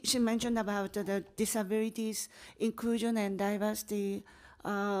she mentioned about the disabilities, inclusion and diversity,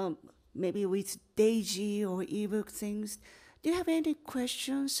 maybe with Daisy or ebook things. Do you have any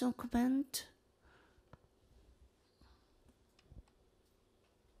questions or comment?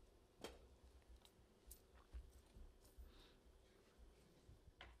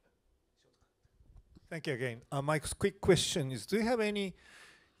 Thank you again. My quick question is, do you have any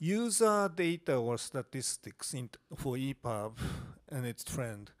user data or statistics for EPUB and its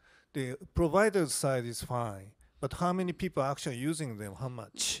trend? The provider side is fine, but how many people are actually using them, how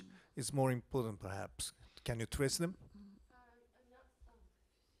much is more important perhaps? Can you trace them?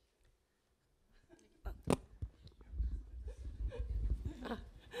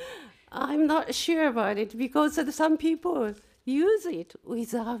 I'm not sure about it, because some people use it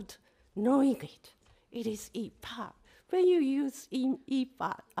without knowing it. It is EPUB. When you use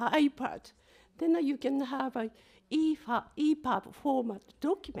iPad, then you can have an EPUB format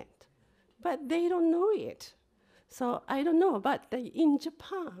document, but they don't know it. So I don't know, but in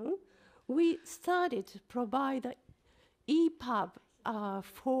Japan, we started to provide EPUB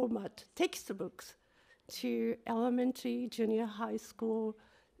format textbooks to elementary, junior high school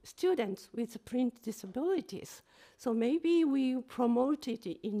students with print disabilities. So maybe we promote it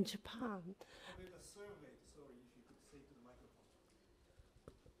in Japan.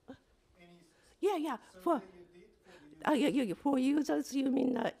 Yeah. For users, you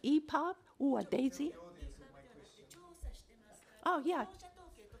mean EPUB or Daisy? Oh, yeah.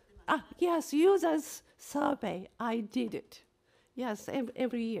 Yes, users survey. I did it. Yes,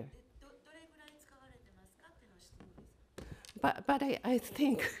 every year. But I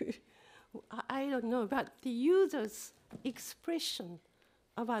think, I don't know, but the users' expression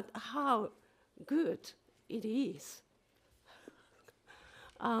about how good it is.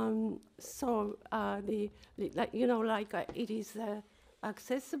 It is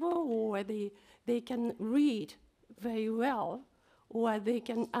accessible, or they can read very well, or they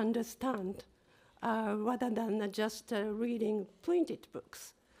can understand rather than just reading printed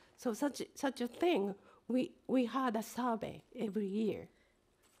books. So such a thing, we had a survey every year.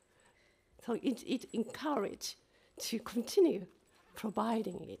 So it encouraged to continue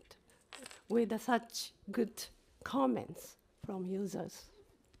providing it with such good comments from users.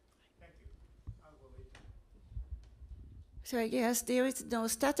 So yes, there is no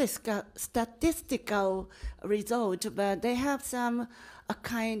statistical result, but they have some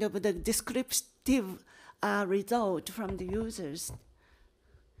kind of the descriptive result from the users.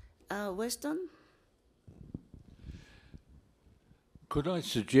 Weston? Could I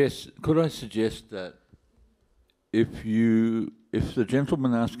suggest that if the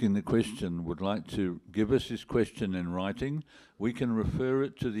gentleman asking the question would like to give us his question in writing, we can refer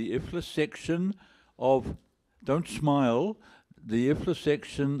it to the IFLA section of, don't smile, the IFLA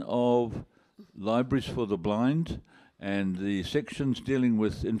section of Libraries for the Blind and the sections dealing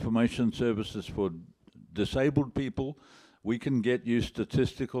with information services for disabled people. We can get you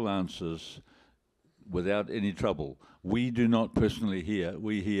statistical answers without any trouble. We do not personally hear.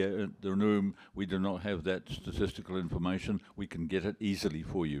 We here in the room, we do not have that statistical information. We can get it easily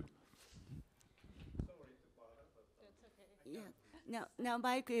for you. Yeah. Now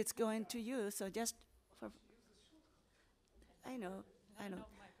Mike is going to you, so just for... I know.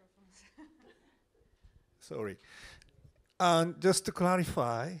 Sorry. Just to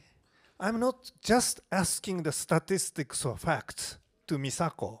clarify, I'm not just asking the statistics or facts to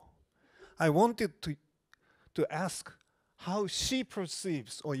Misako. I wanted to ask how she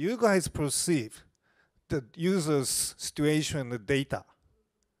perceives, or you guys perceive, the user's situation, the data.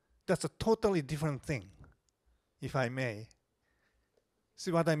 That's a totally different thing, if I may.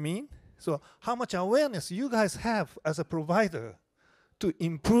 See what I mean? So how much awareness you guys have as a provider to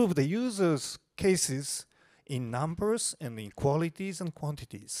improve the user's cases in numbers and in qualities and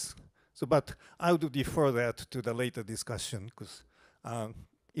quantities. So, but I would defer that to the later discussion, because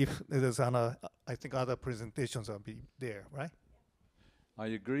if there's I think other presentations will be there, right? I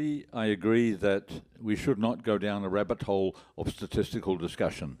agree that we should not go down a rabbit hole of statistical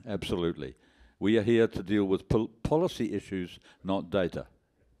discussion, absolutely. We are here to deal with policy issues, not data.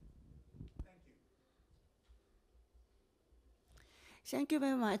 Thank you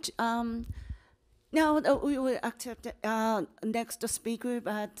very much. Now we will accept next speaker,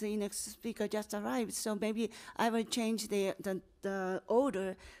 but the next speaker just arrived, so maybe I will change the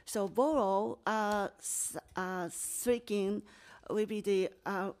order. So Boro Striking will be the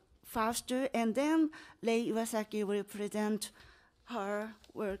faster, and then Rei Iwasaki will present her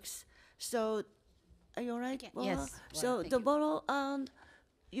works. So are you all right, Boro? Yes. So the Boro,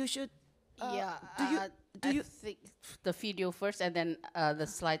 you should. Do you think the video first and then the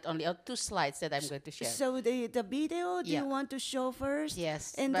slide only, or 2 slides that I'm going to share? So the video, do you want to show first?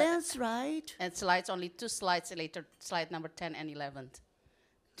 Yes. And then slide? And slides, only 2 slides later, slide number 10 and 11,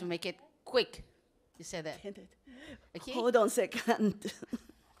 to make it quick. You said that. Okay? Hold on a second.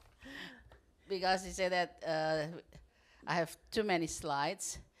 Because you said that I have too many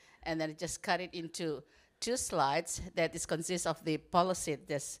slides, and then just cut it into 2 slides that is consists of the policy.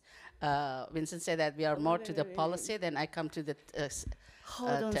 This Vincent said that we are more to the policy, then I come to the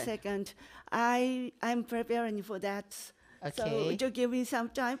Hold on a second. I'm preparing for that. Okay. So would you give me some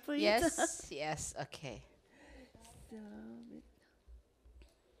time, please? Yes, yes, okay. So, let me see.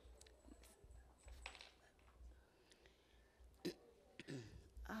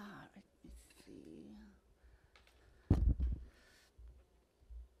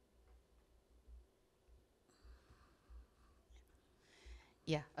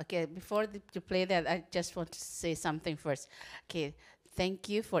 Yeah, okay, before to play that, I just want to say something first. Okay, thank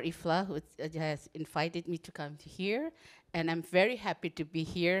you for IFLA, who has invited me to come here, and I'm very happy to be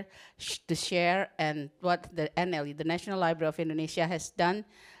here to share and what the NLE, the National Library of Indonesia, has done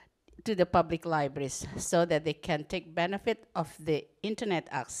to the public libraries so that they can take benefit of the internet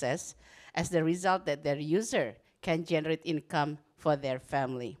access as the result that their user can generate income for their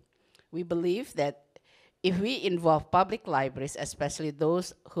family. We believe that if we involve public libraries, especially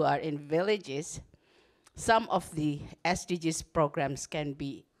those who are in villages, some of the SDGs programs can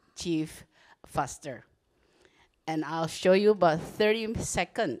be achieved faster. And I'll show you about 3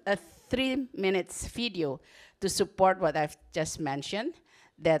 minutes video to support what I've just mentioned,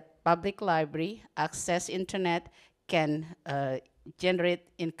 that public library access internet can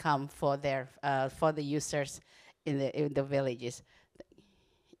generate income for the users in the villages.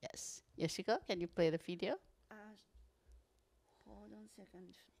 Yes. Yoshiko, can you play the video? Hold on a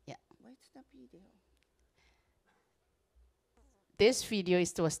second. Yeah. Where's the video? This video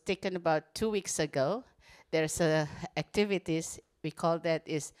was taken about 2 weeks ago. There's activities, we call that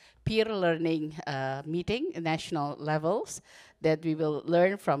is peer learning meeting, national levels, that we will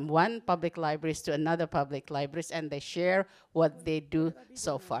learn from one public libraries to another public libraries, and they share what they do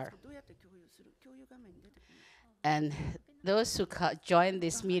so far. And those who join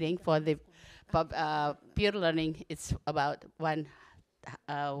this meeting for the peer learning, it's about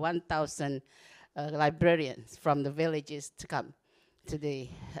 1,000 librarians from the villages to come to the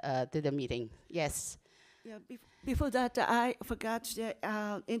meeting. Yes. Yeah, Before that, I forgot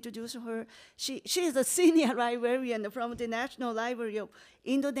to introduce her. She is a senior librarian from the National Library of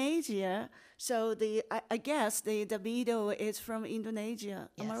Indonesia. So I guess the video is from Indonesia.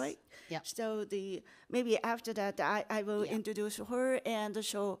 Am I Yes. right? Yeah. So maybe after that I will Yeah. introduce her and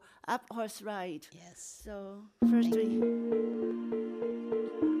show up her slide. Yes. So firstly.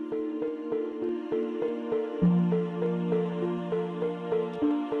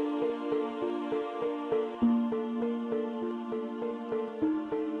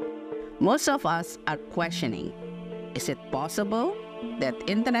 Most of us are questioning, is it possible that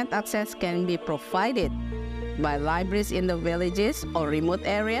internet access can be provided by libraries in the villages or remote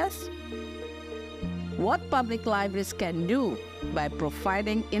areas? What public libraries can do by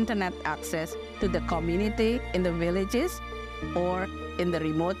providing internet access to the community in the villages or in the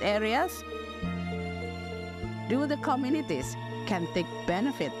remote areas? Do the communities can take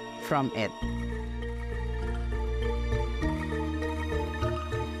benefit from it?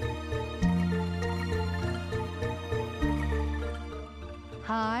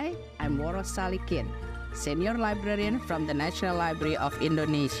 Hi, I'm Woro Salikin, Senior Librarian from the National Library of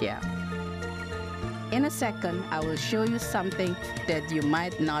Indonesia. In a second, I will show you something that you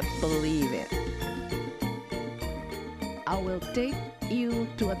might not believe it. I will take you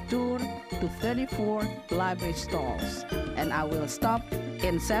to a tour to 34 library stalls, and I will stop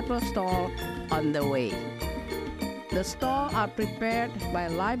in several stalls on the way. The stalls are prepared by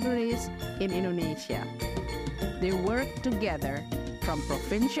libraries in Indonesia. They work together from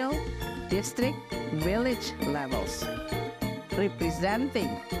provincial, district, village levels,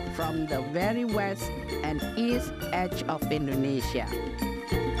 representing from the very west and east edge of Indonesia.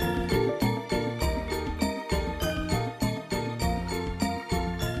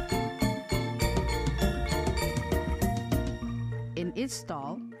 In each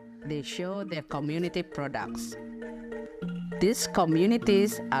stall, they show their community products. These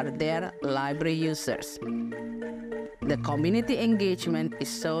communities are their library users. The community engagement is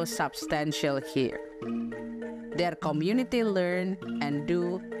so substantial here. Their community learn and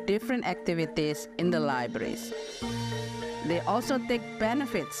do different activities in the libraries. They also take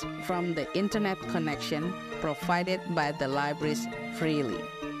benefits from the internet connection provided by the libraries freely.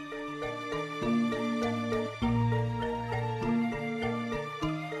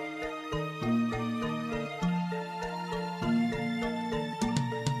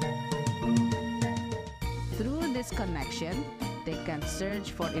 Through this connection, they can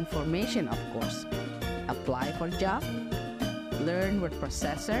search for information, of course, apply for job, learn word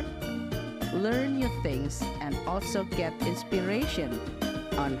processor, learn new things, and also get inspiration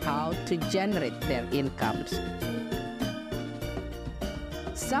on how to generate their incomes.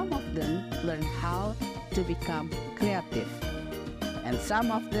 Some of them learn how to become creative, and some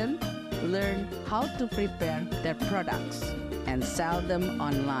of them learn how to prepare their products and sell them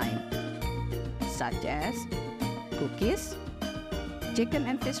online, such as cookies, chicken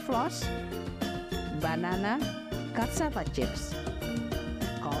and fish floss, banana, cassava chips,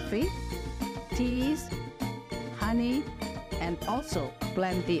 coffee, teas, honey, and also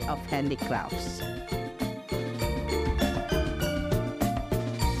plenty of handicrafts.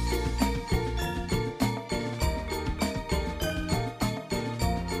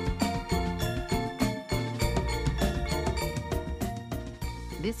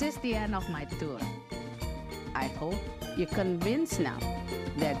 This is the end of my tour. I hope you're convinced now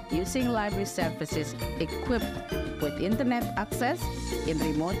that using library services equipped with internet access in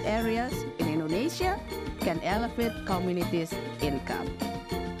remote areas in Indonesia can elevate communities' income.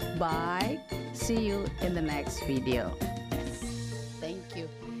 Bye. See you in the next video. Thank you.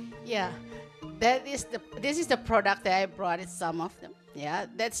 Yeah, this is the product that I brought. It some of them. Yeah,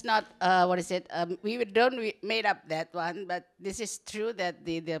 that's not what is it? We made up that one, but this is true that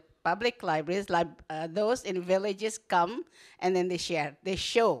the public libraries, those in villages come and then they share, they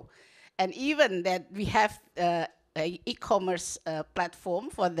show, and even that we have a e-commerce platform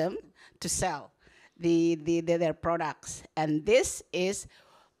for them to sell their products. And this is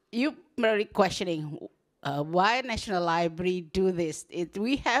you may be questioning why National Library do this.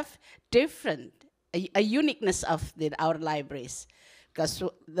 We have different a uniqueness of our libraries. Because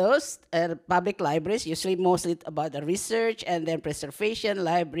those public libraries usually mostly about the research and then preservation,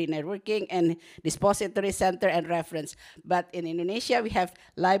 library networking, and depository center and reference. But in Indonesia, we have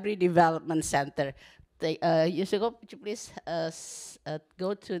library development center. Yusugo, would you please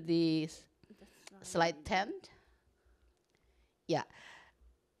go to the slide 10? Yeah.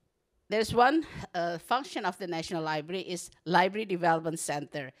 There's one function of the National Library is library development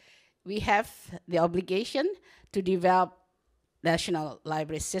center. We have the obligation to develop National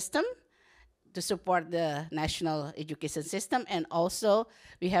Library system, to support the national education system, and also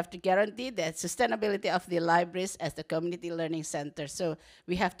we have to guarantee the sustainability of the libraries as the community learning center. So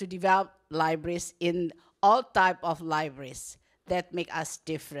we have to develop libraries in all type of libraries that make us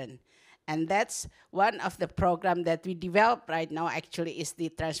different. And that's one of the program that we develop right now actually is the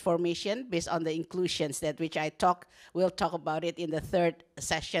transformation based on the inclusions that which we'll talk about it in the third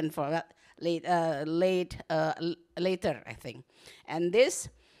session for later, I think. And this,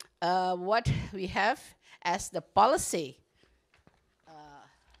 what we have as the policy,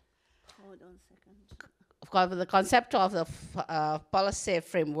 Hold on a second. of course, the concept of the policy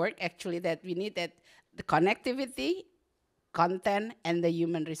framework actually that we need that the connectivity, content, and the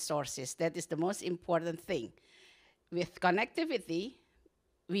human resources. That is the most important thing. With connectivity,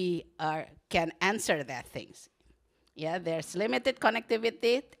 we can answer that things. Yeah, there's limited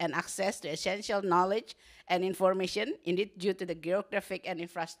connectivity and access to essential knowledge and information, indeed due to the geographic and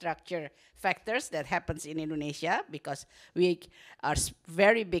infrastructure factors that happens in Indonesia because we are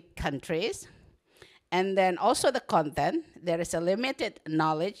very big countries. And then also the content, there is a limited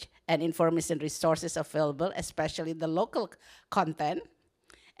knowledge and information resources available, especially the local content.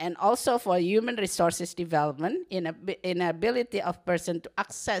 And also for human resources development, inability of person to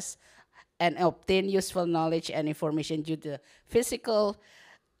access and obtain useful knowledge and information due to physical,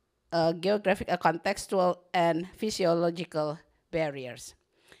 geographic, contextual, and physiological barriers.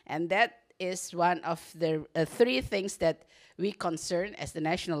 And that is one of the three things that we concern as the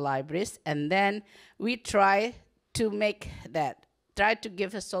national libraries, and then we try to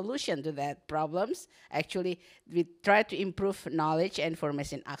give a solution to that problems. Actually, we try to improve knowledge and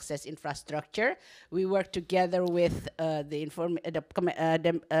information access infrastructure. We work together with the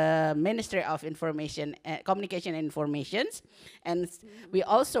Ministry of Information, Communication and Informations, and we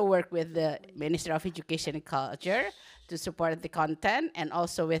also work with the Ministry of Education and Culture to support the content, and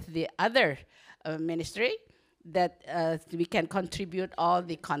also with the other ministry that we can contribute all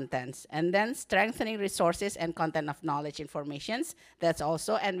the contents. And then strengthening resources and content of knowledge informations, that's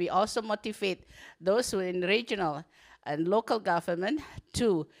also, and we also motivate those who are in regional and local government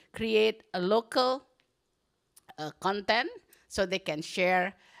to create a local content so they can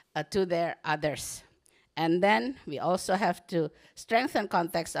share to their others. And then we also have to strengthen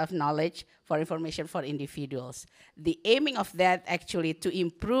context of knowledge for information for individuals. The aiming of that actually to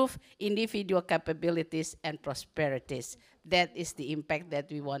improve individual capabilities and prosperities. That is the impact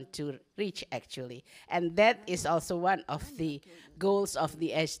that we want to reach actually. And that is also one of the goals of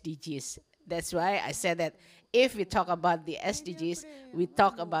the SDGs. That's why I said that if we talk about the SDGs, we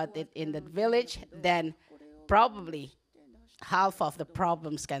talk about it in the village, then probably half of the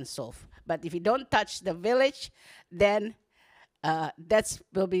problems can solve. But if you don't touch the village, then that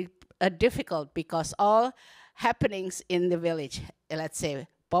will be difficult because all happenings in the village, let's say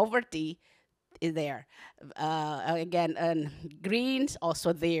poverty is there, again, greens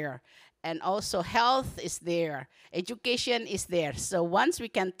also there, and also health is there, education is there. So once we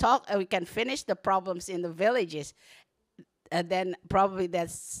can we can finish the problems in the villages, then probably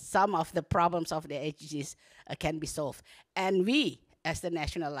that's some of the problems of the SDGs can be solved. And we, as the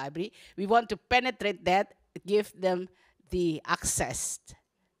National Library, we want to penetrate that, give them the access,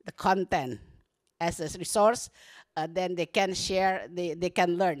 the content as a resource, then they can share, they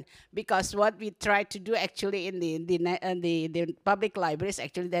can learn. Because what we try to do actually in the public libraries,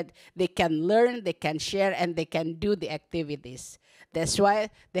 actually that they can learn, they can share, and they can do the activities. That's why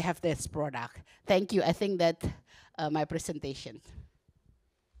they have this product. Thank you. I think that my presentation.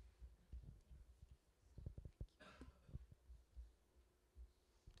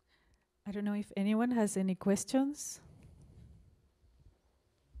 I don't know if anyone has any questions.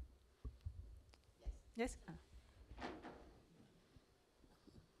 Yes?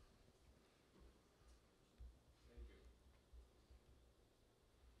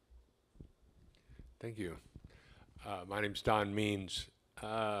 Thank you. My name's Don Means.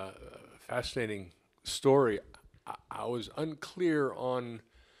 Fascinating story. I was unclear on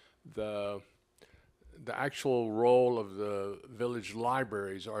the actual role of the village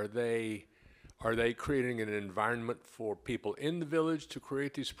libraries. Are they creating an environment for people in the village to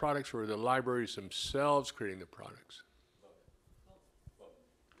create these products, or are the libraries themselves creating the products?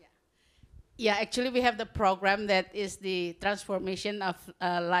 Yeah, actually we have the program that is the transformation of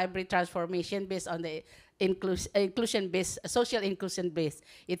library transformation based on the inclusion-based, social inclusion-based.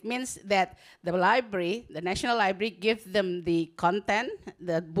 It means that the library, the National Library, gives them the content,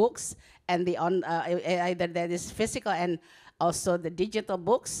 the books, and the either that is physical and also the digital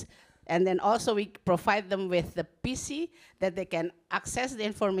books, And then also we provide them with the PC that they can access the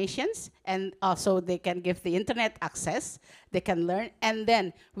informations, and also they can give the internet access, they can learn. And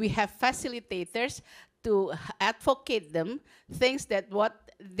then we have facilitators to advocate them things that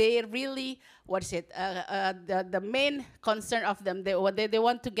what they really, the main concern of them, they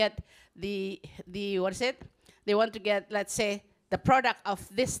want to get they want to get, let's say, the product of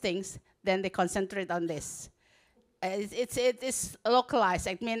these things, then they concentrate on this. It is localized.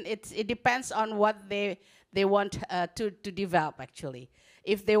 I mean, it depends on what they want to develop, actually.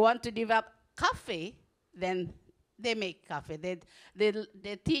 If they want to develop coffee, then they make coffee. They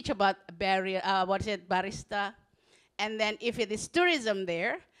teach about barista. And then if it is tourism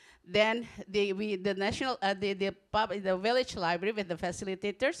there, then the village library with the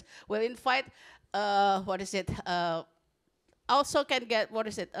facilitators will invite, also can get,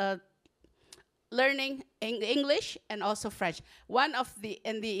 learning English and also French. One of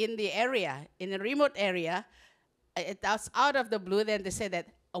in the area, in a remote area, it's out of the blue, then they say that,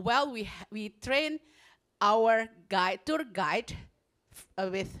 well, we train our tour guide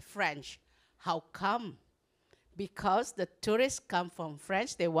with French. How come? Because the tourists come from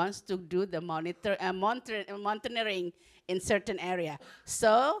France, they want to do the monitoring in certain area.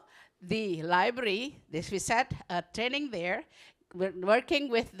 So the library, we set training there, we're working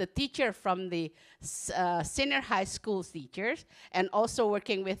with the teacher from the senior high school teachers, and also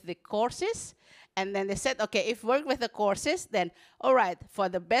working with the courses. And then they said, okay, if work with the courses, then all right, for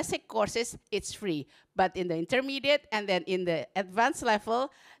the basic courses, it's free. But in the intermediate and then in the advanced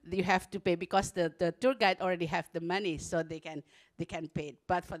level, you have to pay, because the tour guide already have the money, so they can pay it.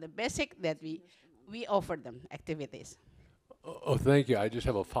 But for the basic, that we offer them activities. Oh, thank you. I just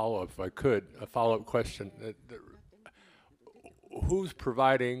have a follow-up, if I could, a follow-up question. Who's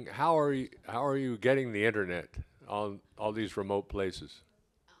providing? How are you getting the internet on all these remote places?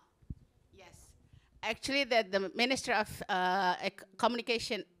 Actually, the Minister of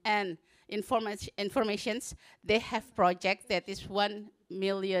Communication and Informations, they have project that is 1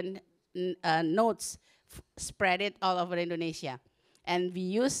 million notes spread it all over Indonesia. And we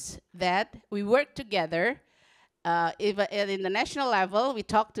use that, we work together. In the national level, we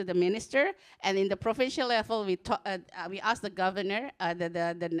talk to the minister, and in the provincial level, we ask the governor,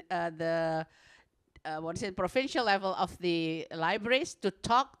 provincial level of the libraries to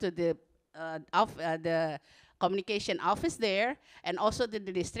talk to the communication office there, and also the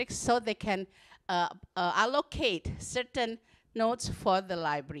districts, so they can allocate certain notes for the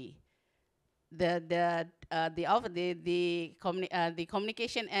library. The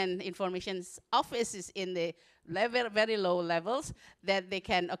communication and information office is in the very low levels, that they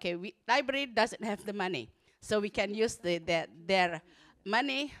can, library doesn't have the money, so we can use their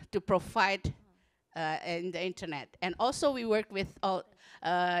money to provide in the internet. And also we work with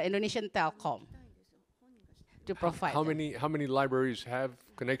Indonesian Telkom to provide. How many libraries have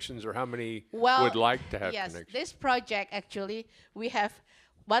connections, or how many would like to have connections? Yes, this project, actually, we have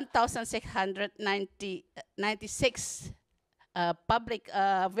 1,696 public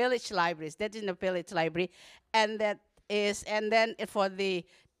village libraries. That is in the village library, and then for the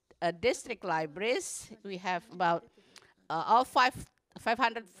district libraries, we have about all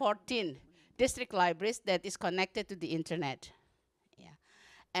 514 district libraries that is connected to the internet. Yeah,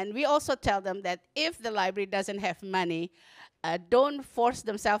 and we also tell them that if the library doesn't have money, don't force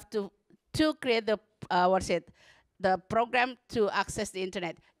themselves to create the the program to access the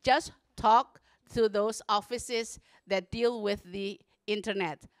internet. Just talk to those offices that deal with the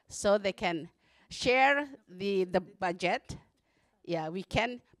internet, so they can share the budget. Yeah, we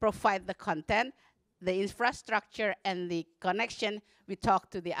can provide the content, the infrastructure, and the connection. We talk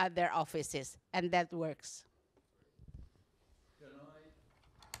to the other offices, and that works. Can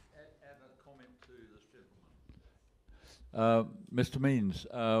I add a comment to this gentleman? Mr. Means,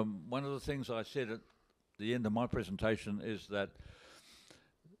 one of the things I said at the end of my presentation is that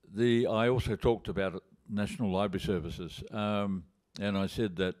I also talked about National Library Services, and I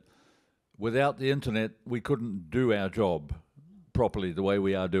said that without the internet we couldn't do our job properly the way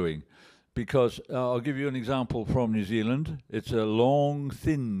we are doing, because I'll give you an example from New Zealand. It's a long,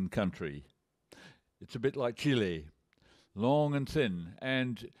 thin country. It's a bit like Chile, long and thin,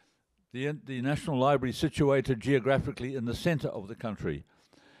 and the National Library is situated geographically in the centre of the country.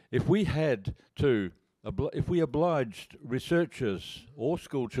 If we obliged researchers or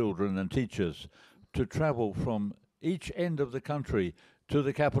school children and teachers to travel from each end of the country to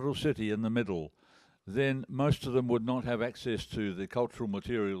the capital city in the middle, then most of them would not have access to the cultural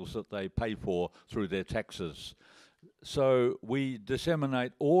materials that they pay for through their taxes. So we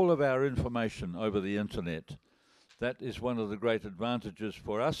disseminate all of our information over the internet. That is one of the great advantages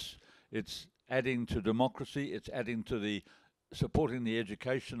for us. It's adding to democracy. It's adding to the supporting the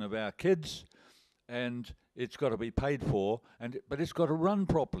education of our kids, and it's got to be paid for. But it's got to run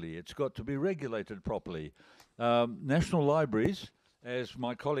properly. It's got to be regulated properly. National libraries, as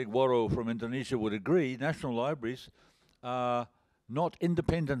my colleague Waro from Indonesia would agree, national libraries are not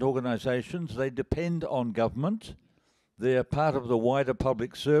independent organisations. They depend on government. They're part of the wider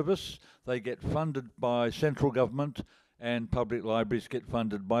public service. They get funded by central government, and public libraries get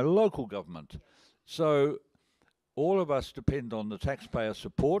funded by local government. So all of us depend on the taxpayer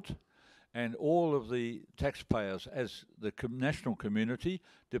support, and all of the taxpayers as the national community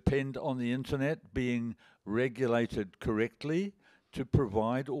depend on the internet being regulated correctly to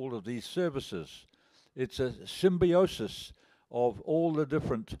provide all of these services. It's a symbiosis of all the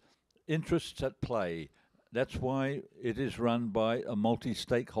different interests at play. That's why it is run by a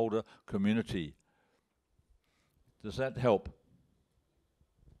multi-stakeholder community. Does that help?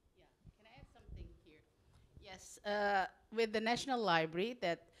 Yeah, can I add something here? Yes, with the National Library,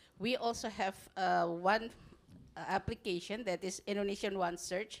 that we also have one application that is Indonesian One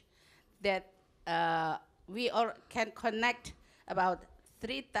Search, that we can connect about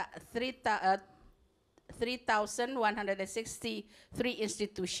 3,163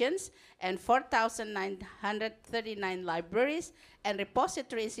 institutions and 4,939 libraries, and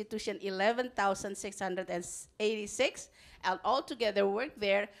repository institution 11,686, and all together work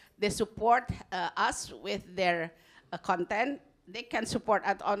there. They support us with their content. They can support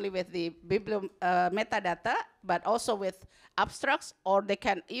not only with the metadata, but also with abstracts, or they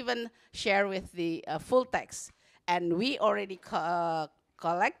can even share with the full text. And we already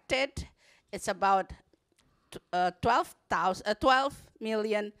collected, it's about 12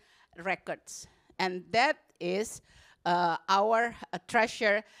 million records. And that is our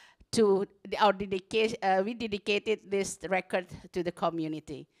treasure to our dedication. We dedicated this record to the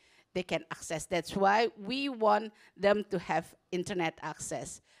community. They can access. That's why we want them to have internet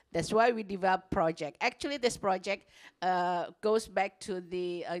access. That's why we developed project. Actually, this project goes back to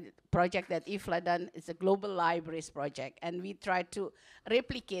the project that IFLA done. It's a Global Libraries project. And we try to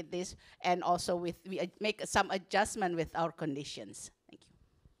replicate this, and also we make some adjustment with our conditions. Thank you.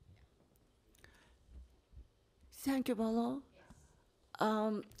 Thank you, Bolo.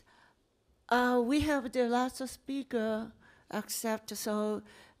 We have the last speaker accept, so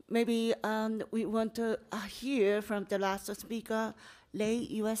maybe we want to hear from the last speaker, Rei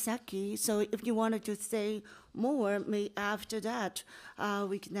Iwasaki. So if you wanted to say more, maybe after that,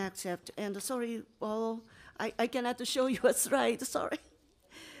 we can accept. And sorry, Bolo, I cannot show you a slide, sorry.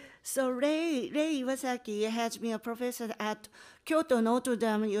 So Rei Iwasaki has been a professor at Kyoto Notre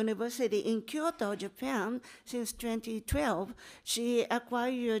Dame University in Kyoto, Japan, since 2012. She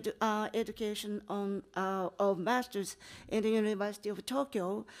acquired education of master's in the University of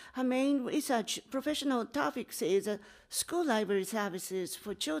Tokyo. Her main research professional topics is school library services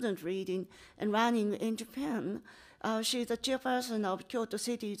for children's reading and running in Japan. She's the chairperson of Kyoto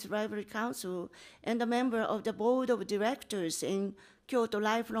City's Library Council and a member of the board of directors in Kyoto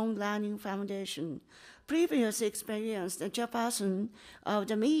Lifelong Learning Foundation. Previous experience, the chairperson of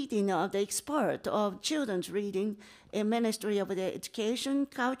the meeting of the expert of children's reading in Ministry of the Education,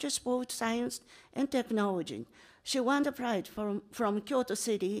 Culture, Sport, Science, and Technology. She won the prize from Kyoto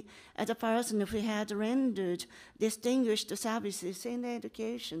City as a person who had rendered distinguished services in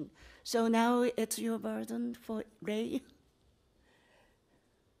education. So now it's your burden for Rei.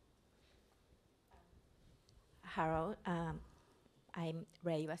 Hello, I'm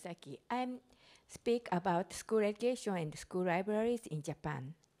Rei Iwasaki. I speak about school education and school libraries in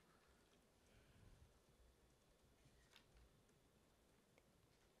Japan.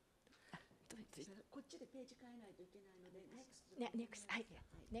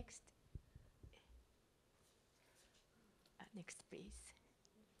 Next, please.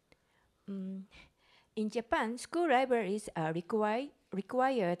 In Japan, school libraries are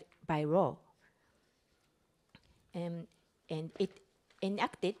required by law. And it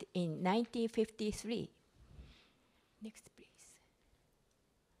enacted in 1953. Next, please.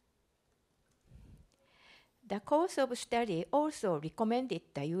 The course of study also recommended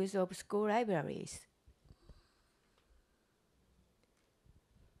the use of school libraries.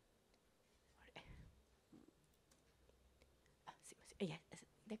 Yes,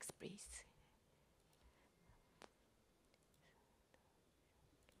 next, please.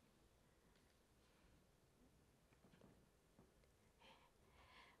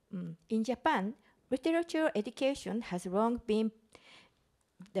 In Japan, literature education has long been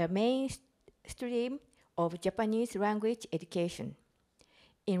the mainstream of Japanese language education.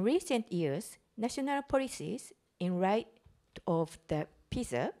 In recent years, national policies in light of the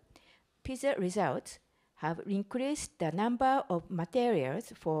PISA PISA results have increased the number of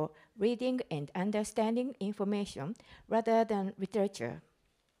materials for reading and understanding information rather than literature.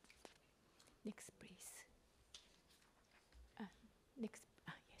 Next, please. Next.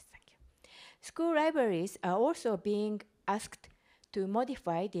 Yes, thank you. School libraries are also being asked to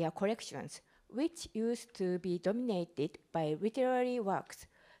modify their collections, which used to be dominated by literary works,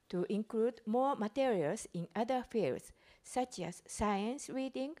 to include more materials in other fields, such as science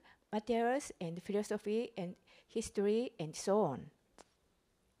reading materials and philosophy and history and so on.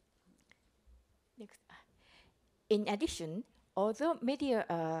 Next. In addition, although media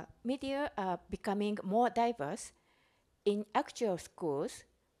are becoming more diverse, in actual schools,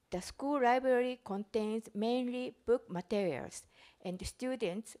 the school library contains mainly book materials, and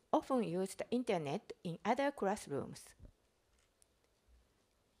students often use the internet in other classrooms.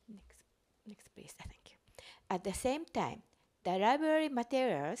 Next please, thank you. At the same time, the library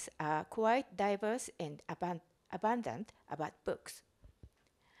materials are quite diverse and abundant about books.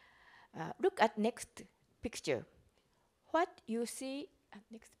 Look at next picture. What you see,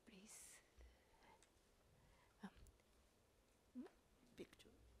 next please.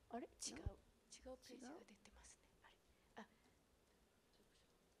 Picture. あれ違うページが出てますね。あれなん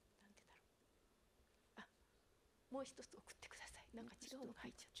でだろう。あ、もう一つ送ってください。なんか違うのが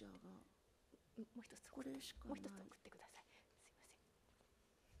入っちゃった。もう一つ送ってください。す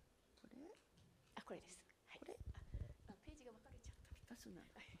いません。これ？あ、これです。はい。これ？あ、ページが分かれちゃったみたい。あ、そうな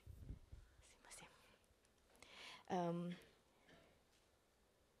んだ。すいません。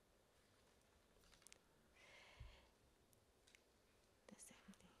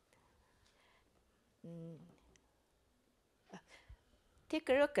Take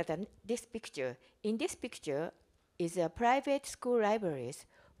a look at this picture. In this picture is a private school libraries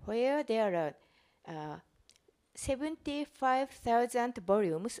where there are 75,000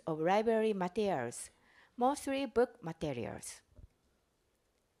 volumes of library materials, mostly book materials.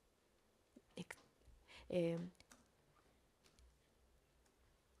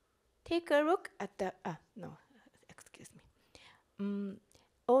 Take a look at the, excuse me.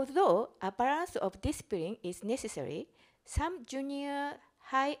 Although a balance of discipline is necessary, some junior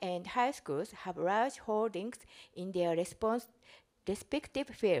high and high schools have large holdings in their respective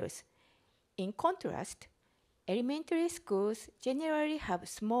fields. In contrast, elementary schools generally have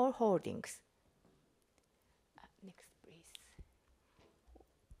small holdings. Next, please.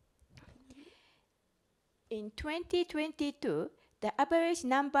 In 2022, the average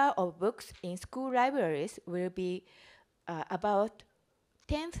number of books in school libraries will be about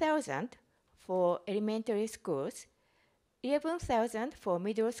 10,000 for elementary schools, 11,000 for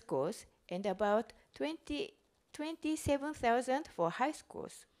middle schools, and about 27,000 for high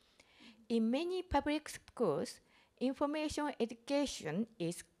schools. In many public schools, information education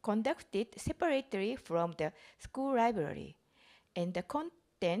is conducted separately from the school library, and the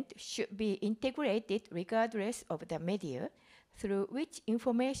content should be integrated regardless of the media through which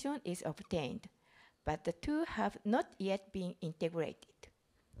information is obtained, but the two have not yet been integrated.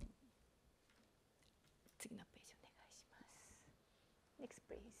 次のページお願いします。Next,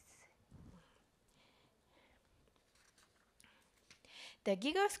 please. The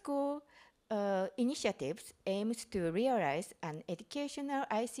GIGA School initiatives aims to realize an educational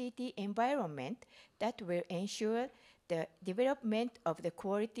ICT environment that will ensure the development of the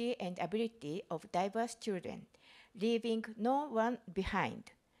quality and ability of diverse children, leaving no one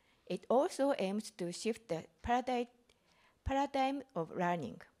behind. It also aims to shift the paradigm of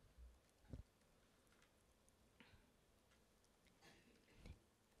learning.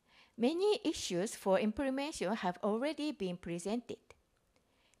 Many issues for implementation have already been presented.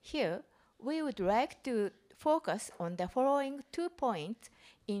 Here, we would like to focus on the following 2 points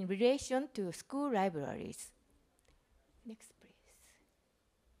in relation to school libraries. Next, please.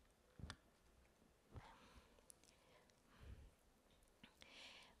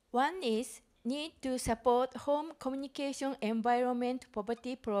 One is need to support home communication environment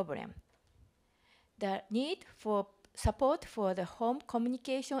poverty problem. The need for support for the home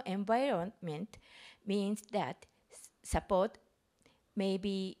communication environment means that support may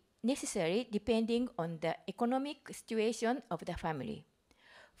be necessary depending on the economic situation of the family.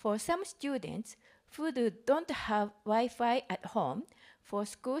 For some students who don't have Wi-Fi at home, for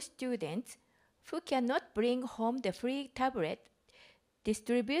school students who cannot bring home the free tablet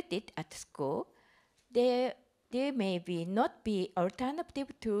distributed at school, there may not be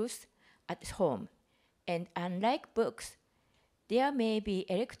alternative tools at home. And unlike books, there may be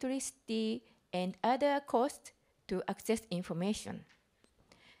electricity and other costs to access information.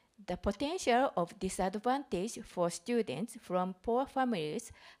 The potential of disadvantage for students from poor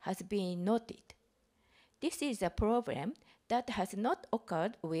families has been noted. This is a problem that has not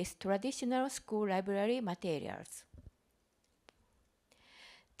occurred with traditional school library materials.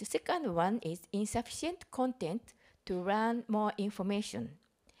 The second one is insufficient content to learn more information.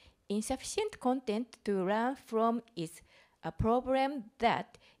 Insufficient content to learn from is a problem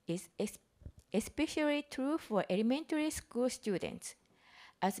that is especially true for elementary school students.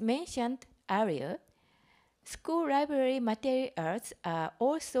 As mentioned earlier, school library materials are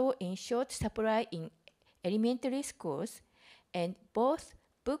also in short supply in elementary schools, and both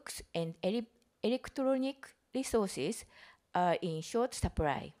books and electronic resources are in short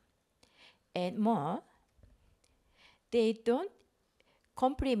supply. And more, they don't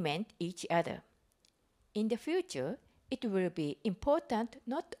complement each other. In the future, it will be important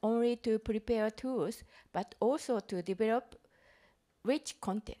not only to prepare tools, but also to develop rich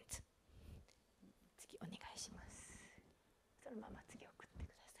content. 次お願いします。そのまま次送ってく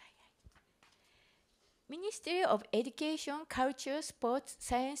ださい。Ministry of Education, Culture, Sports,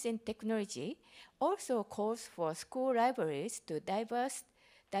 Science and Technology also calls for school libraries to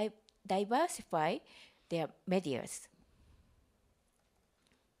diversify their medias.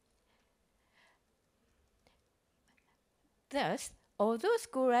 Thus, although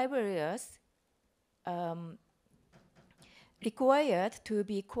school libraries required to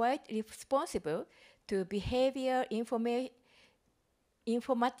be quite responsible to behavior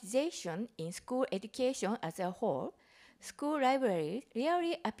informatization in school education as a whole, school libraries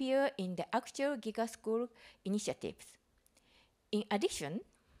rarely appear in the actual GIGA School initiatives. In addition,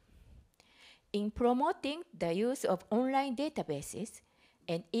 in promoting the use of online databases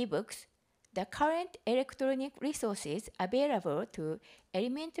and e-books, the current electronic resources available to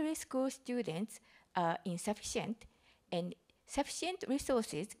elementary school students are insufficient, and sufficient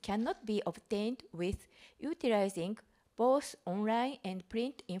resources cannot be obtained with utilizing both online and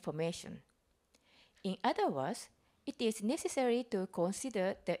print information. In other words, it is necessary to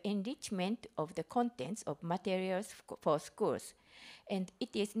consider the enrichment of the contents of materials for schools, and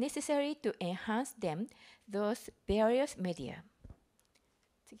it is necessary to enhance them those various media.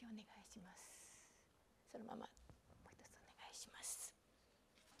 次お願いします。そのままもう一つお願いします。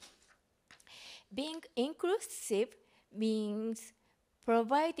Being inclusive means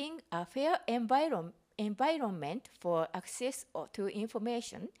providing a fair environment for access to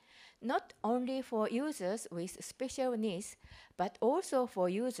information, not only for users with special needs, but also for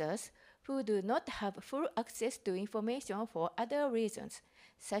users who do not have full access to information for other reasons,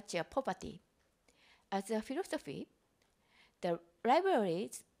 such as poverty. As a philosophy, the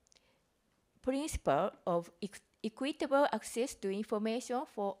library's principle of equitable access to information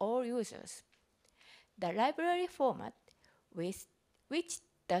for all users. The library format, which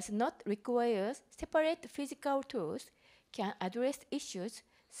does not require separate physical tools, can address issues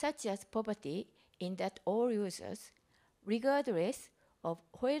such as poverty in that all users, regardless of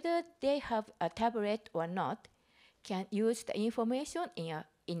whether they have a tablet or not, can use the information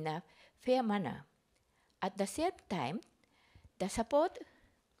in a fair manner. At the same time, the support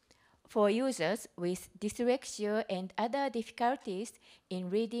for users with dyslexia and other difficulties in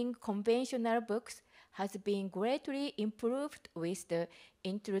reading conventional books has been greatly improved with the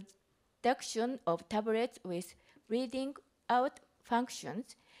introduction of tablets with reading out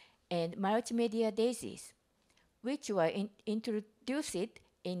functions and multimedia daisies, which were introduced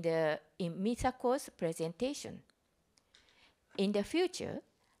in Misako's presentation. In the future,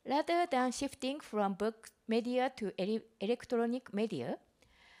 rather than shifting from book media to electronic media,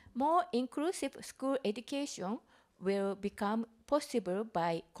 more inclusive school education will become possible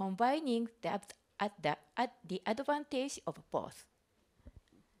by combining the advantage of both.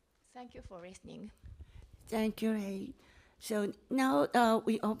 Thank you for listening. Thank you, Ray. So now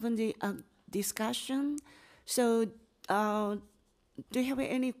we open the discussion. So do you have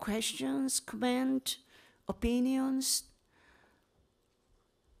any questions, comments, opinions?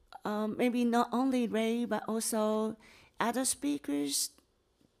 Maybe not only Ray, but also other speakers,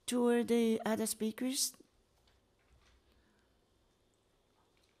 toward the other speakers.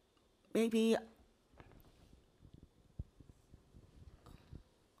 Maybe,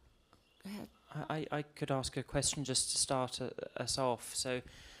 go ahead. I could ask a question just to start us off. So,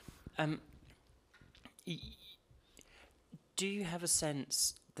 do you have a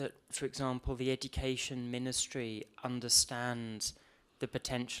sense that, for example, the Education Ministry understands the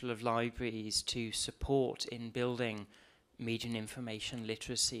potential of libraries to support in building media and information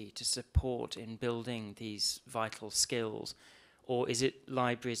literacy, to support in building these vital skills? Or is it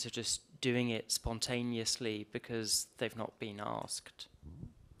libraries are just doing it spontaneously because they've not been asked?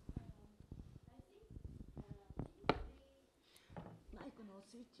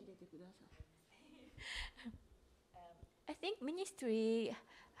 think ministry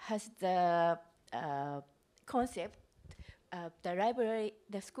has the concept. The library,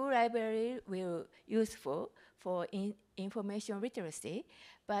 the school library, will useful for information literacy,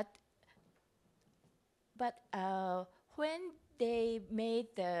 but when they made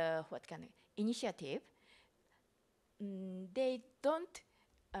the initiative, they don't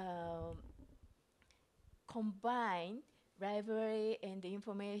combine library and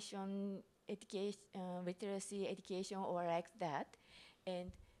information education, literacy education, or like that.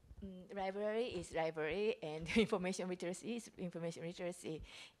 And library is library, and information literacy is information literacy.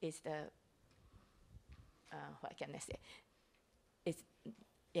 Is the what can I say?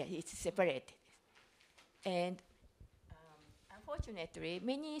 It's separate. And unfortunately,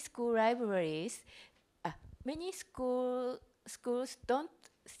 many school libraries, many schools don't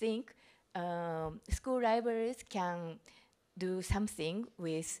think school libraries can do something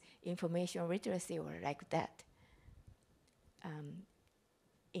with information literacy or like that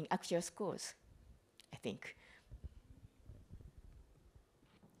in actual schools, I think.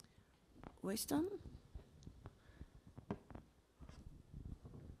 Wisdom?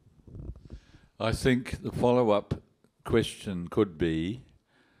 I think the follow-up question could be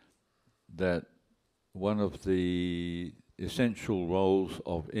that one of the essential roles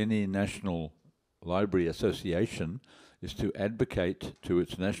of any national library association is to advocate to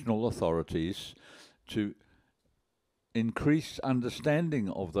its national authorities to increase understanding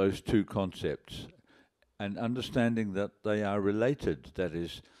of those two concepts and understanding that they are related. That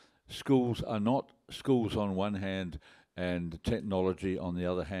is, schools are not schools on one hand and technology on the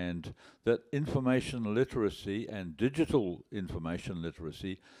other hand, that information literacy and digital information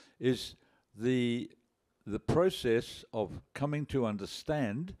literacy is the process of coming to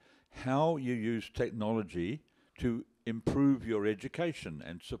understand how you use technology to improve your education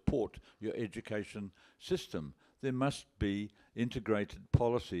and support your education system. There must be integrated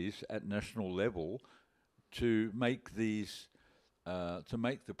policies at national level to make these, to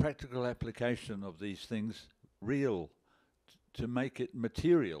make the practical application of these things real, to make it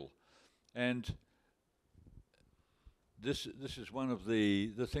material. And this is one of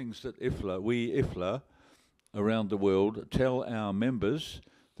the things that IFLA around the world tell our members,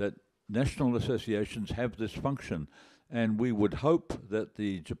 that national associations have this function. And we would hope that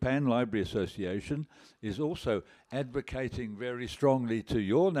the Japan Library Association is also advocating very strongly to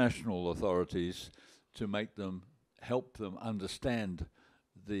your national authorities to make them, help them understand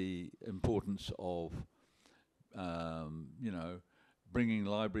the importance of, bringing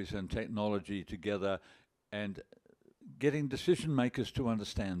libraries and technology together and getting decision makers to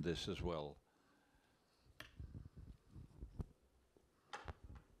understand this as well.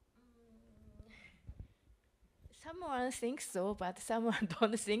 Someone thinks so, but someone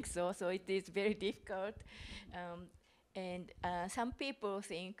don't think so. So it is very difficult. And some people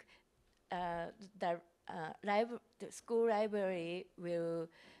think the school library will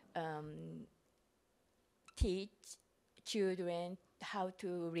teach children how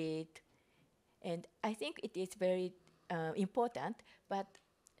to read. And I think it is very important, but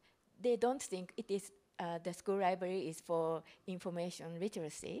they don't think it is the school library is for information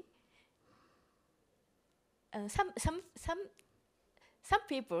literacy. Some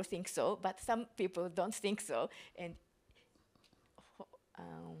people think so, but some people don't think so, and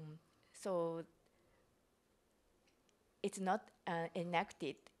so it's not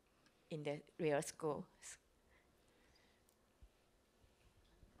enacted in the real schools.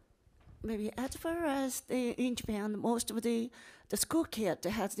 Maybe as far as in Japan, most of the school kids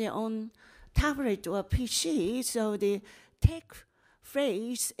has their own tablet or PC, so the tech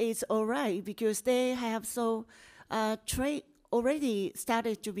phrase is all right because they have already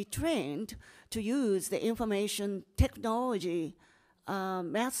started to be trained to use the information technology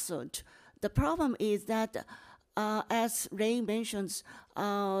method. The problem is that, as Ray mentions,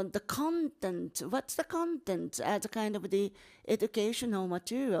 the content, what's the content as a kind of the educational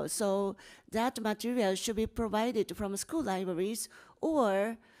material? So that material should be provided from school libraries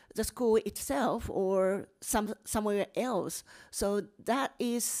or the school itself or somewhere else. So that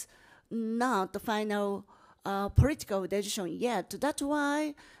is not the final political decision yet. That's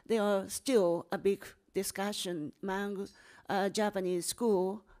why there are still a big discussion among Japanese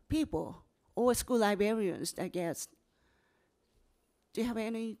school people or school librarians, I guess. Do you have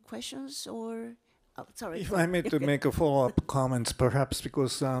any questions or? Oh, sorry. If I may to make a follow-up comments, perhaps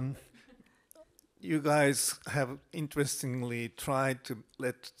because you guys have interestingly tried to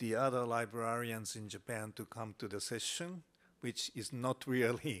let the other librarians in Japan to come to the session, which is not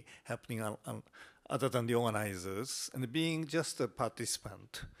really happening other than the organizers, and being just a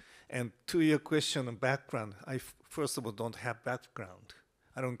participant. And to your question on background, first of all don't have background.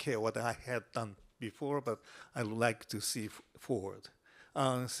 I don't care what I had done before, but I would like to see forward.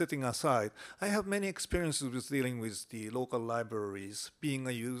 Setting aside, I have many experiences with dealing with the local libraries, being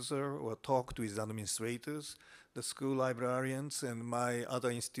a user or talked with administrators, the school librarians, and my other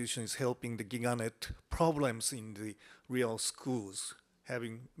institutions helping the GigaNet problems in the real schools.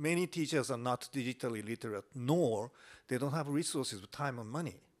 Having many teachers are not digitally literate, nor they don't have resources, time and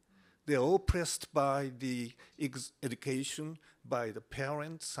money. They're all pressed by the education, by the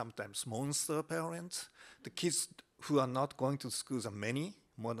parents, sometimes monster parents. The kids who are not going to schools are many,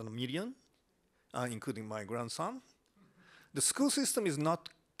 more than 1 million, including my grandson. The school system is not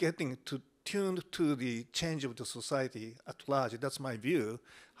getting tuned to the change of the society at large. That's my view.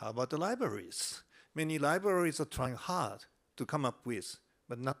 How about the libraries? Many libraries are trying hard to come up with,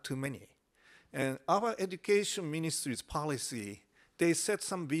 but not too many. And our education ministry's policy, they set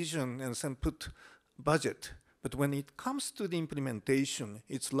some vision and some put budget. But when it comes to the implementation,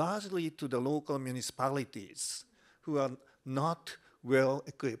 it's largely to the local municipalities who are not well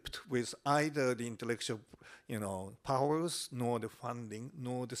equipped with either the intellectual powers, nor the funding,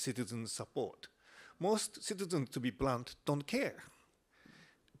 nor the citizen support. Most citizens, to be blunt, don't care.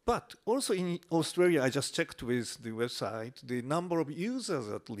 But also in Australia, I just checked with the website, the number of users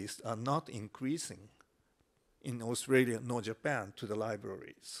at least are not increasing in Australia nor Japan to the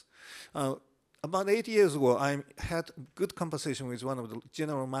libraries. About 8 years ago, I had a good conversation with one of the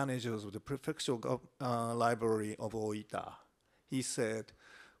general managers of the prefectural library of Oita. He said,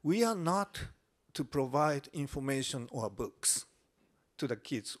 we are not to provide information or books to the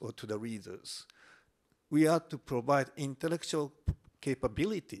kids or to the readers. We are to provide intellectual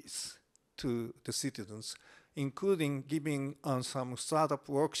capabilities to the citizens, including giving some startup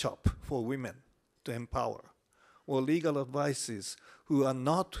workshop for women to empower, or legal advices who are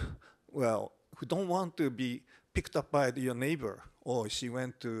not, who don't want to be picked up by your neighbor, or she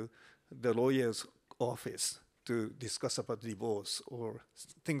went to the lawyer's office to discuss about divorce or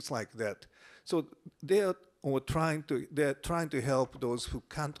things like that. So they're trying to help those who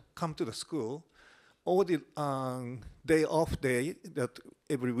can't come to the school, or the day that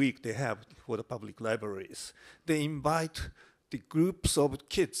every week they have for the public libraries. They invite the groups of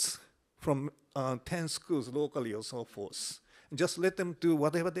kids from 10 schools locally or so forth, and just let them do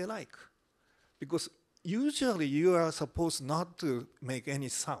whatever they like. Because usually you are supposed not to make any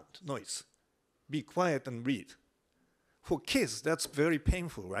noise. Be quiet and read. For kids, that's very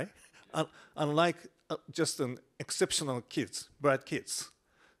painful, right? Unlike just an exceptional kids, bright kids.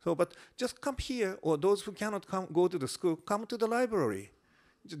 So, but just come here, or those who cannot go to the school, come to the library.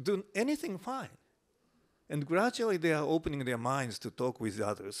 Just do anything fine. And gradually they are opening their minds to talk with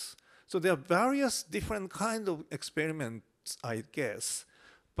others. So there are various different kinds of experiments, I guess.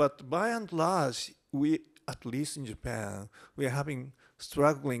 But by and large, we, at least in Japan, we are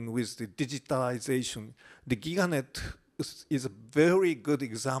struggling with the digitalization. The GigaNet is a very good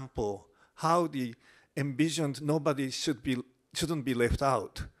example how the envisioned nobody shouldn't be left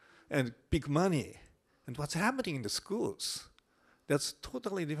out, and big money, and what's happening in the schools. That's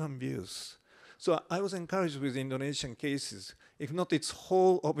totally different views. So I was encouraged with Indonesian cases. If not, it's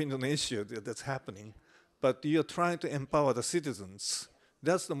whole of Indonesia that's happening, but you're trying to empower the citizens.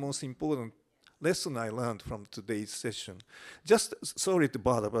 That's the most important lesson I learned from today's session. Just, sorry to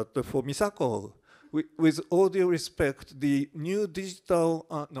bother, but for Misako, with all due respect, the new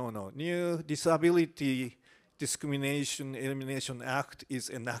new Disability Discrimination Elimination Act is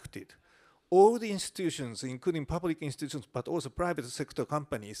enacted. All the institutions, including public institutions, but also private sector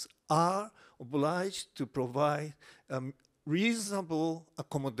companies, are obliged to provide reasonable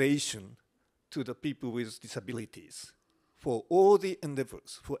accommodation to the people with disabilities for all the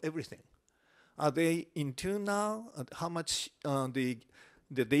endeavors, for everything. Are they in tune now? How much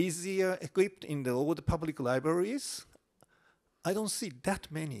the DAISY are equipped in all the public libraries? I don't see that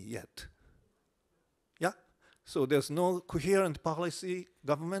many yet. Yeah? So there's no coherent policy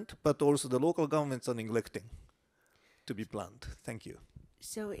government, but also the local governments are neglecting, to be blunt. Thank you.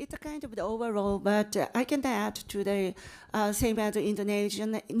 So it's a kind of the overall, but I can add to the same as the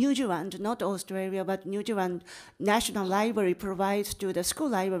Indonesian, New Zealand, not Australia, but New Zealand National Library provides to the school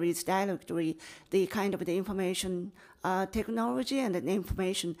libraries directly the kind of the information technology and the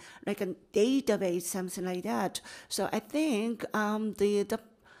information like a database, something like that. So I think the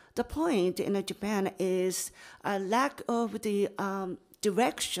point in Japan is a lack of the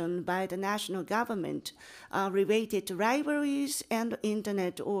direction by the national government related to libraries and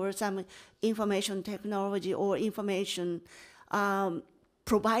internet or some information technology or information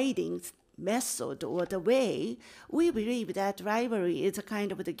providing method or the way, we believe that library is a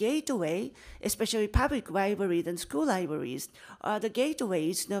kind of the gateway, especially public libraries and school libraries are the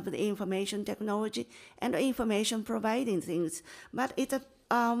gateways of the information technology and information providing things. But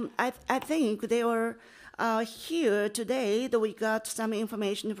I think they are here today that we got some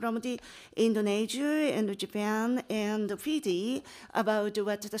information from the Indonesia and Japan and Fiji about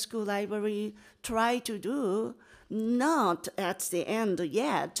what the school library try to do. Not at the end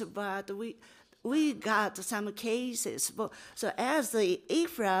yet, but we got some cases. So as the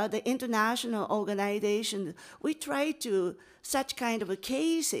IFRA, the international organization, we try to such kind of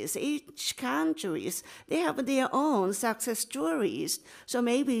cases. Each countries, they have their own success stories. So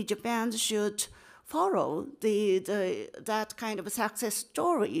maybe Japan should follow that kind of success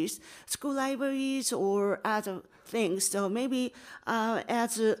stories, school libraries or other things. So maybe,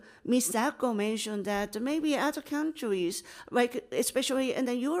 as Ms. Sacco mentioned, that maybe other countries, like especially in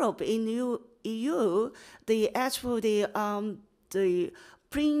Europe, in EU, as for the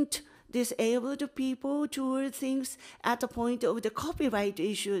print disabled people toward things at the point of the copyright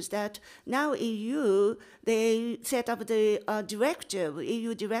issues, that now EU, they set up the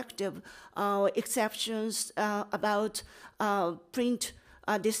EU directive exceptions about print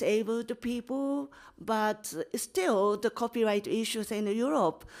disabled people, but still the copyright issues in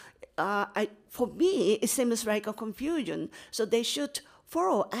Europe, for me, it seems like a confusion. So they should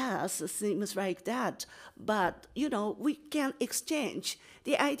follow us, seems like that. But, we can exchange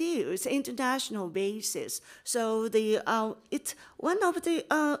the ideas, international basis. So it's one of the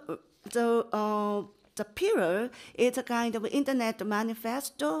pillar is a kind of internet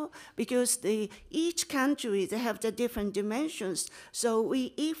manifesto, because each country, they have the different dimensions. So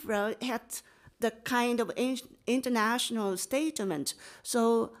IFRA had the kind of international statement.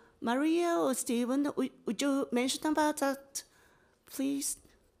 So Maria or Stephen, would you mention about that, please?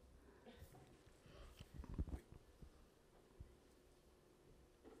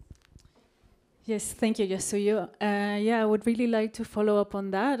 Yes, thank you, Yasuyo. I would really like to follow up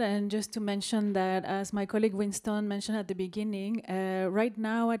on that, and just to mention that, as my colleague Winston mentioned at the beginning, right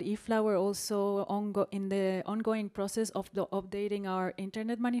now at IFLA we're also in the ongoing process of updating our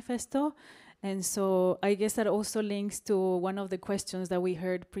Internet Manifesto, and so I guess that also links to one of the questions that we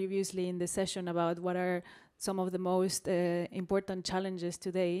heard previously in the session about what are some of the most important challenges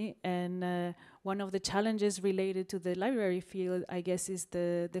today, and one of the challenges related to the library field, I guess, is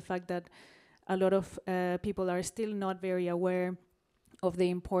the fact that a lot of people are still not very aware of the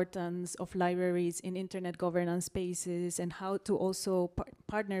importance of libraries in internet governance spaces, and how to also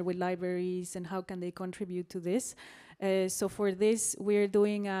partner with libraries and how can they contribute to this. So for this, we're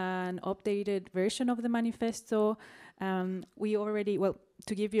doing an updated version of the manifesto. We already,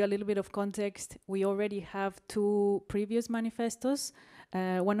 to give you a little bit of context, we already have 2 previous manifestos.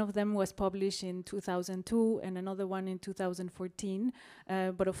 One of them was published in 2002 and another one in 2014.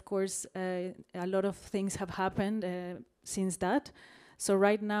 But of course, a lot of things have happened since that. So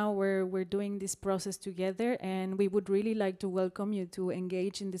right now we're doing this process together, and we would really like to welcome you to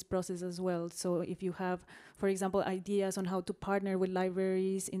engage in this process as well. So if you have, for example, ideas on how to partner with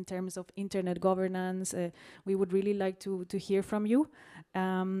libraries in terms of internet governance, we would really like to hear from you.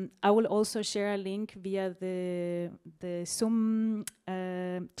 I will also share a link via the Zoom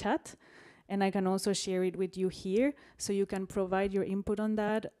chat, and I can also share it with you here, so you can provide your input on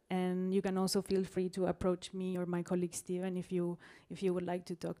that, and you can also feel free to approach me or my colleague Steven if you would like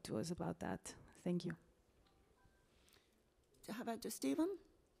to talk to us about that. Thank you. How about you, Steven?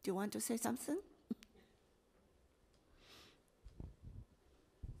 Do you want to say something?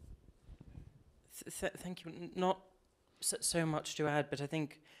 Thank you. Not so much to add, but I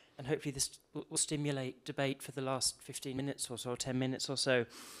think, and hopefully this will stimulate debate for the last 15 minutes or so, or 10 minutes or so.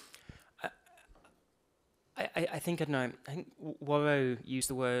 I think Warro used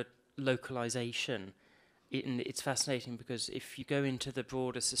the word localization. It's fascinating because if you go into the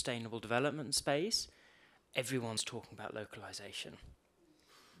broader sustainable development space, everyone's talking about localization.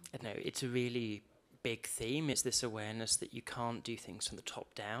 I know it's a really big theme. It's this awareness that you can't do things from the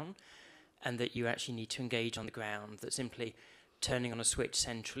top down, and that you actually need to engage on the ground, that simply turning on a switch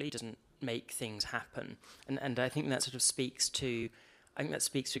centrally doesn't make things happen. And I think that sort of speaks to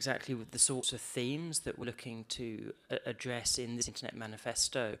exactly with the sorts of themes that we're looking to address in this Internet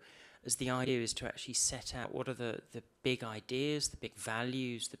Manifesto, as the idea is to actually set out what are the big ideas, the big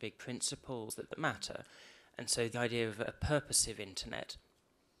values, the big principles that matter. And so the idea of a purposive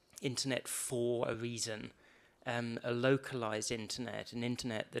internet for a reason, a localized internet, an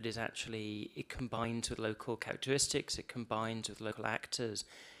internet that is actually, it combines with local characteristics, it combines with local actors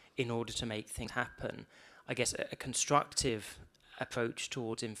in order to make things happen. I guess a constructive approach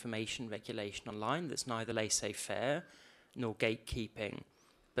towards information regulation online that's neither laissez-faire nor gatekeeping,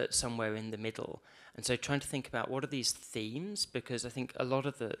 but somewhere in the middle. And so trying to think about what are these themes, because I think a lot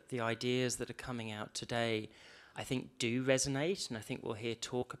of the ideas that are coming out today, I think do resonate, and I think we'll hear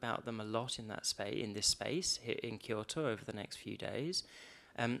talk about them a lot in that in this space here in Kyoto over the next few days.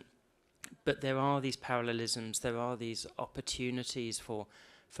 But there are these parallelisms, there are these opportunities for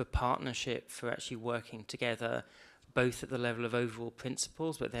partnership, for actually working together, both at the level of overall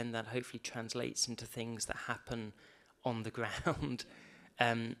principles, but then that hopefully translates into things that happen on the ground.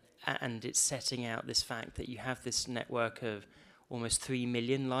 And it's setting out this fact that you have this network of almost 3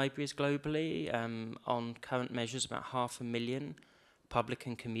 million libraries globally, on current measures about 500,000 public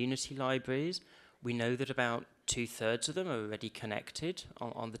and community libraries. We know that about 2/3 of them are already connected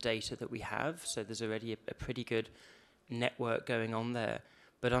on the data that we have, so there's already a pretty good network going on there.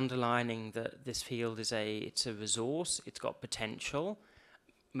 But underlining that this field is it's a resource, it's got potential.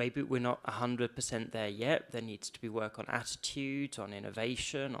 Maybe we're not 100% there yet. There needs to be work on attitudes, on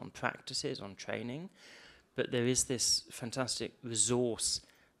innovation, on practices, on training. But there is this fantastic resource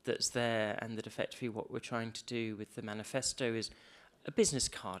that's there, and that effectively what we're trying to do with the manifesto is a business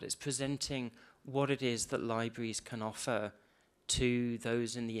card. It's presenting what it is that libraries can offer to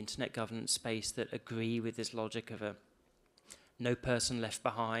those in the internet governance space that agree with this logic of a no person left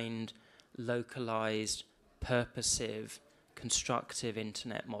behind, localized, purposive, constructive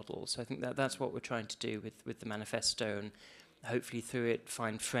internet model. So I think that's what we're trying to do with the manifesto, and hopefully through it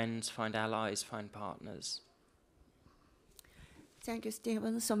find friends, find allies, find partners. Thank you,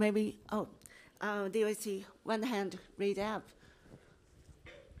 Stephen. So maybe, do I see one hand raised up?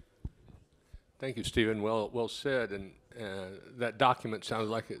 Thank you, Stephen. Well said. And that document sounds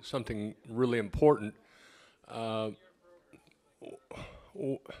like it's something really important.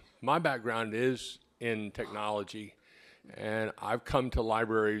 My background is in technology, and I've come to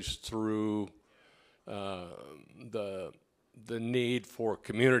libraries through the need for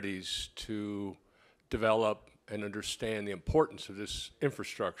communities to develop and understand the importance of this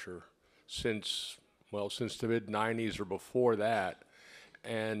infrastructure since the mid-90s or before that.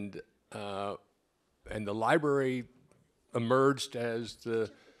 And the library emerged as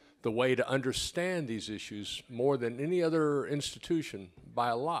the way to understand these issues more than any other institution by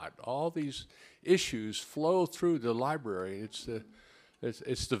a lot. All these issues flow through the library. It's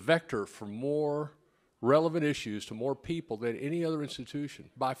the vector for more relevant issues to more people than any other institution,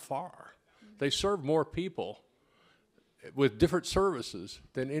 by far. They serve more people with different services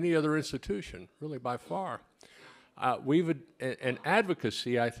than any other institution, really by far. And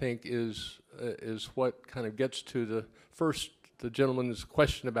advocacy, I think, is what kind of gets to the gentleman's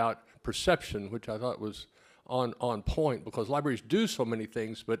question about perception, which I thought was on point, because libraries do so many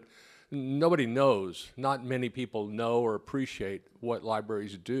things, but nobody knows. Not many people know or appreciate what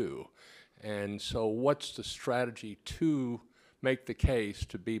libraries do. And so what's the strategy to make the case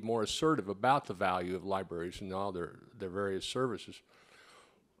to be more assertive about the value of libraries and all their various services?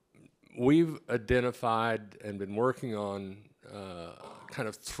 We've identified and been working on kind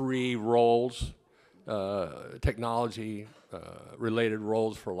of 3 roles, technology related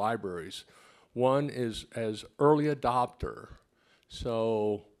roles for libraries. One is as early adopter.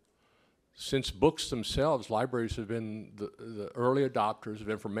 So since books themselves, libraries have been the early adopters of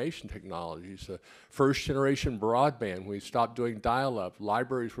information technologies. First generation broadband, we stopped doing dial-up.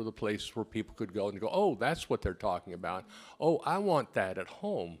 Libraries were the places where people could go and go, oh, that's what they're talking about. Oh, I want that at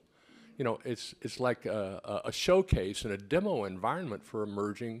home. You know, it's like a showcase and a demo environment for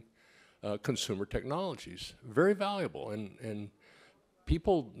emerging consumer technologies. Very valuable, and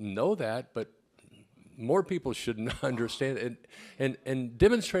people know that, but more people should understand it. And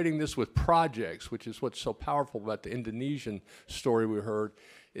demonstrating this with projects, which is what's so powerful about the Indonesian story we heard,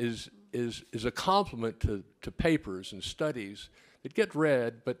 is a complement to papers and studies that get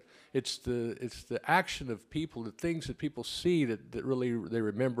read, but it's the action of people, the things that people see that really they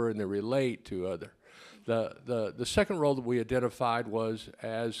remember and they relate to other. The second role that we identified was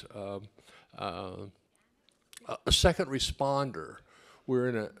as a second responder. We're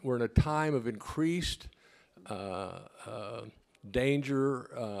in a time of increased danger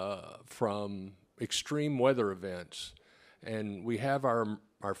from extreme weather events, and we have our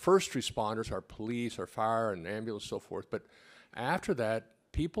first responders, our police, our fire and ambulance, so forth. But after that,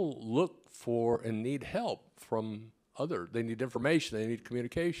 people look for and need help from other. They need information. They need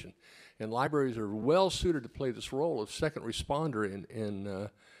communication, and libraries are well suited to play this role of second responder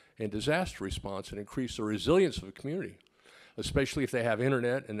in disaster response and increase the resilience of a community, especially if they have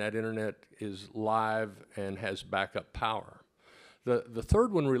internet and that internet is live and has backup power. The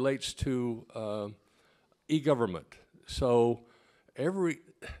third one relates to e-government. So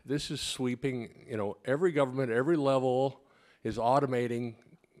this is sweeping, every government, every level is automating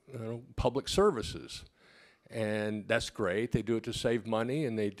public services. And that's great. They do it to save money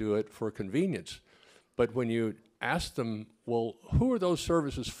and they do it for convenience. But when you ask them, well, who are those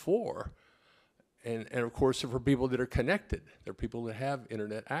services for? And of course, they're for people that are connected. They're people that have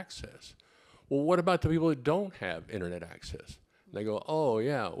internet access. Well, what about the people that don't have internet access? And they go, oh,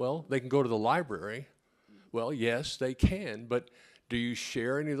 yeah, well, they can go to the library. Well, yes, they can, but do you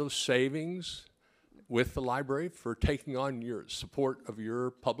share any of those savings with the library for taking on your support of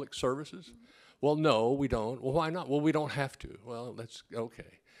your public services? Well, no, we don't. Well, why not? Well, we don't have to. Well, that's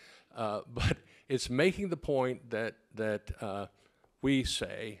okay. But it's making the point that we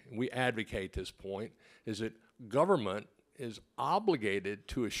say, we advocate this point, is that government is obligated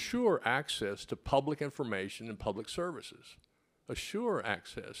to assure access to public information and public services. Assure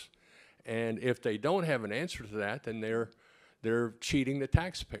access. And if they don't have an answer to that, then they're cheating the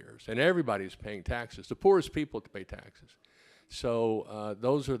taxpayers. And everybody's paying taxes. The poorest people pay taxes. So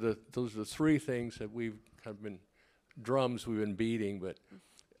those are the three things that we've kind of been drums we've been beating. But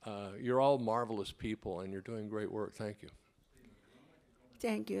you're all marvelous people, and you're doing great work. Thank you.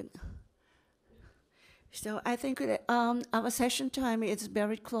 Thank you. So I think that, our session time is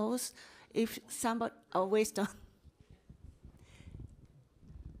very close. If somebody, Winston.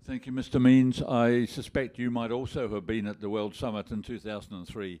 Thank you, Mr. Means. I suspect you might also have been at the World Summit in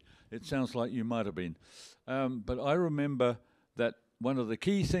 2003. It sounds like you might have been. But I remember that one of the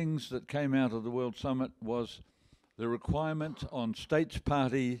key things that came out of the World Summit was the requirement on states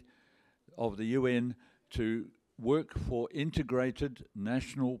party of the UN to work for integrated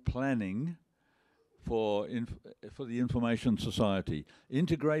national planning for the information society.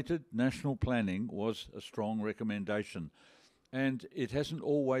 Integrated national planning was a strong recommendation. And it hasn't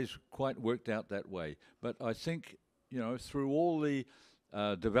always quite worked out that way. But I think, through all the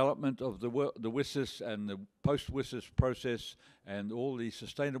development of the WSIS and the post-WSIS process and all the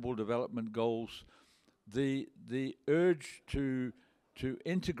sustainable development goals, the urge to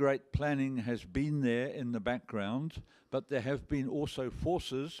integrate planning has been there in the background, but there have been also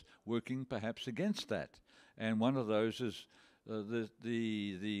forces working perhaps against that. And one of those is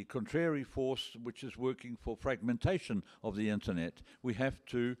the contrary force, which is working for fragmentation of the internet. We have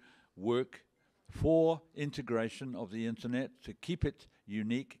to work for integration of the internet, to keep it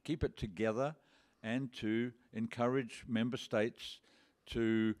unique, keep it together, and to encourage member states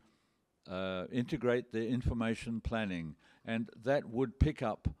to integrate their information planning. And that would pick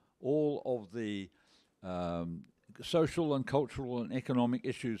up all of the social and cultural and economic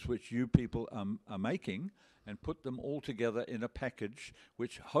issues which you people are making, and put them all together in a package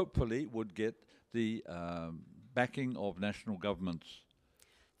which hopefully would get the backing of national governments.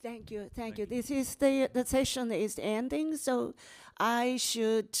 Thank you. This is the session is ending, so I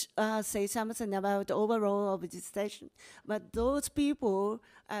should say something about the overall of this session. But those people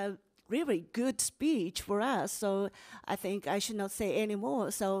are really good speech for us, so I think I should not say any more.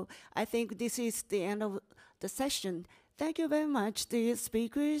 So I think this is the end of the session. Thank you very much, the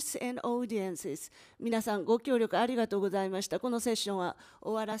speakers and audiences. 皆さんご協力ありがとうございました。このセッションは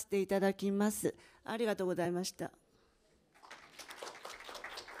終わらせていただきます。ありがとうございました。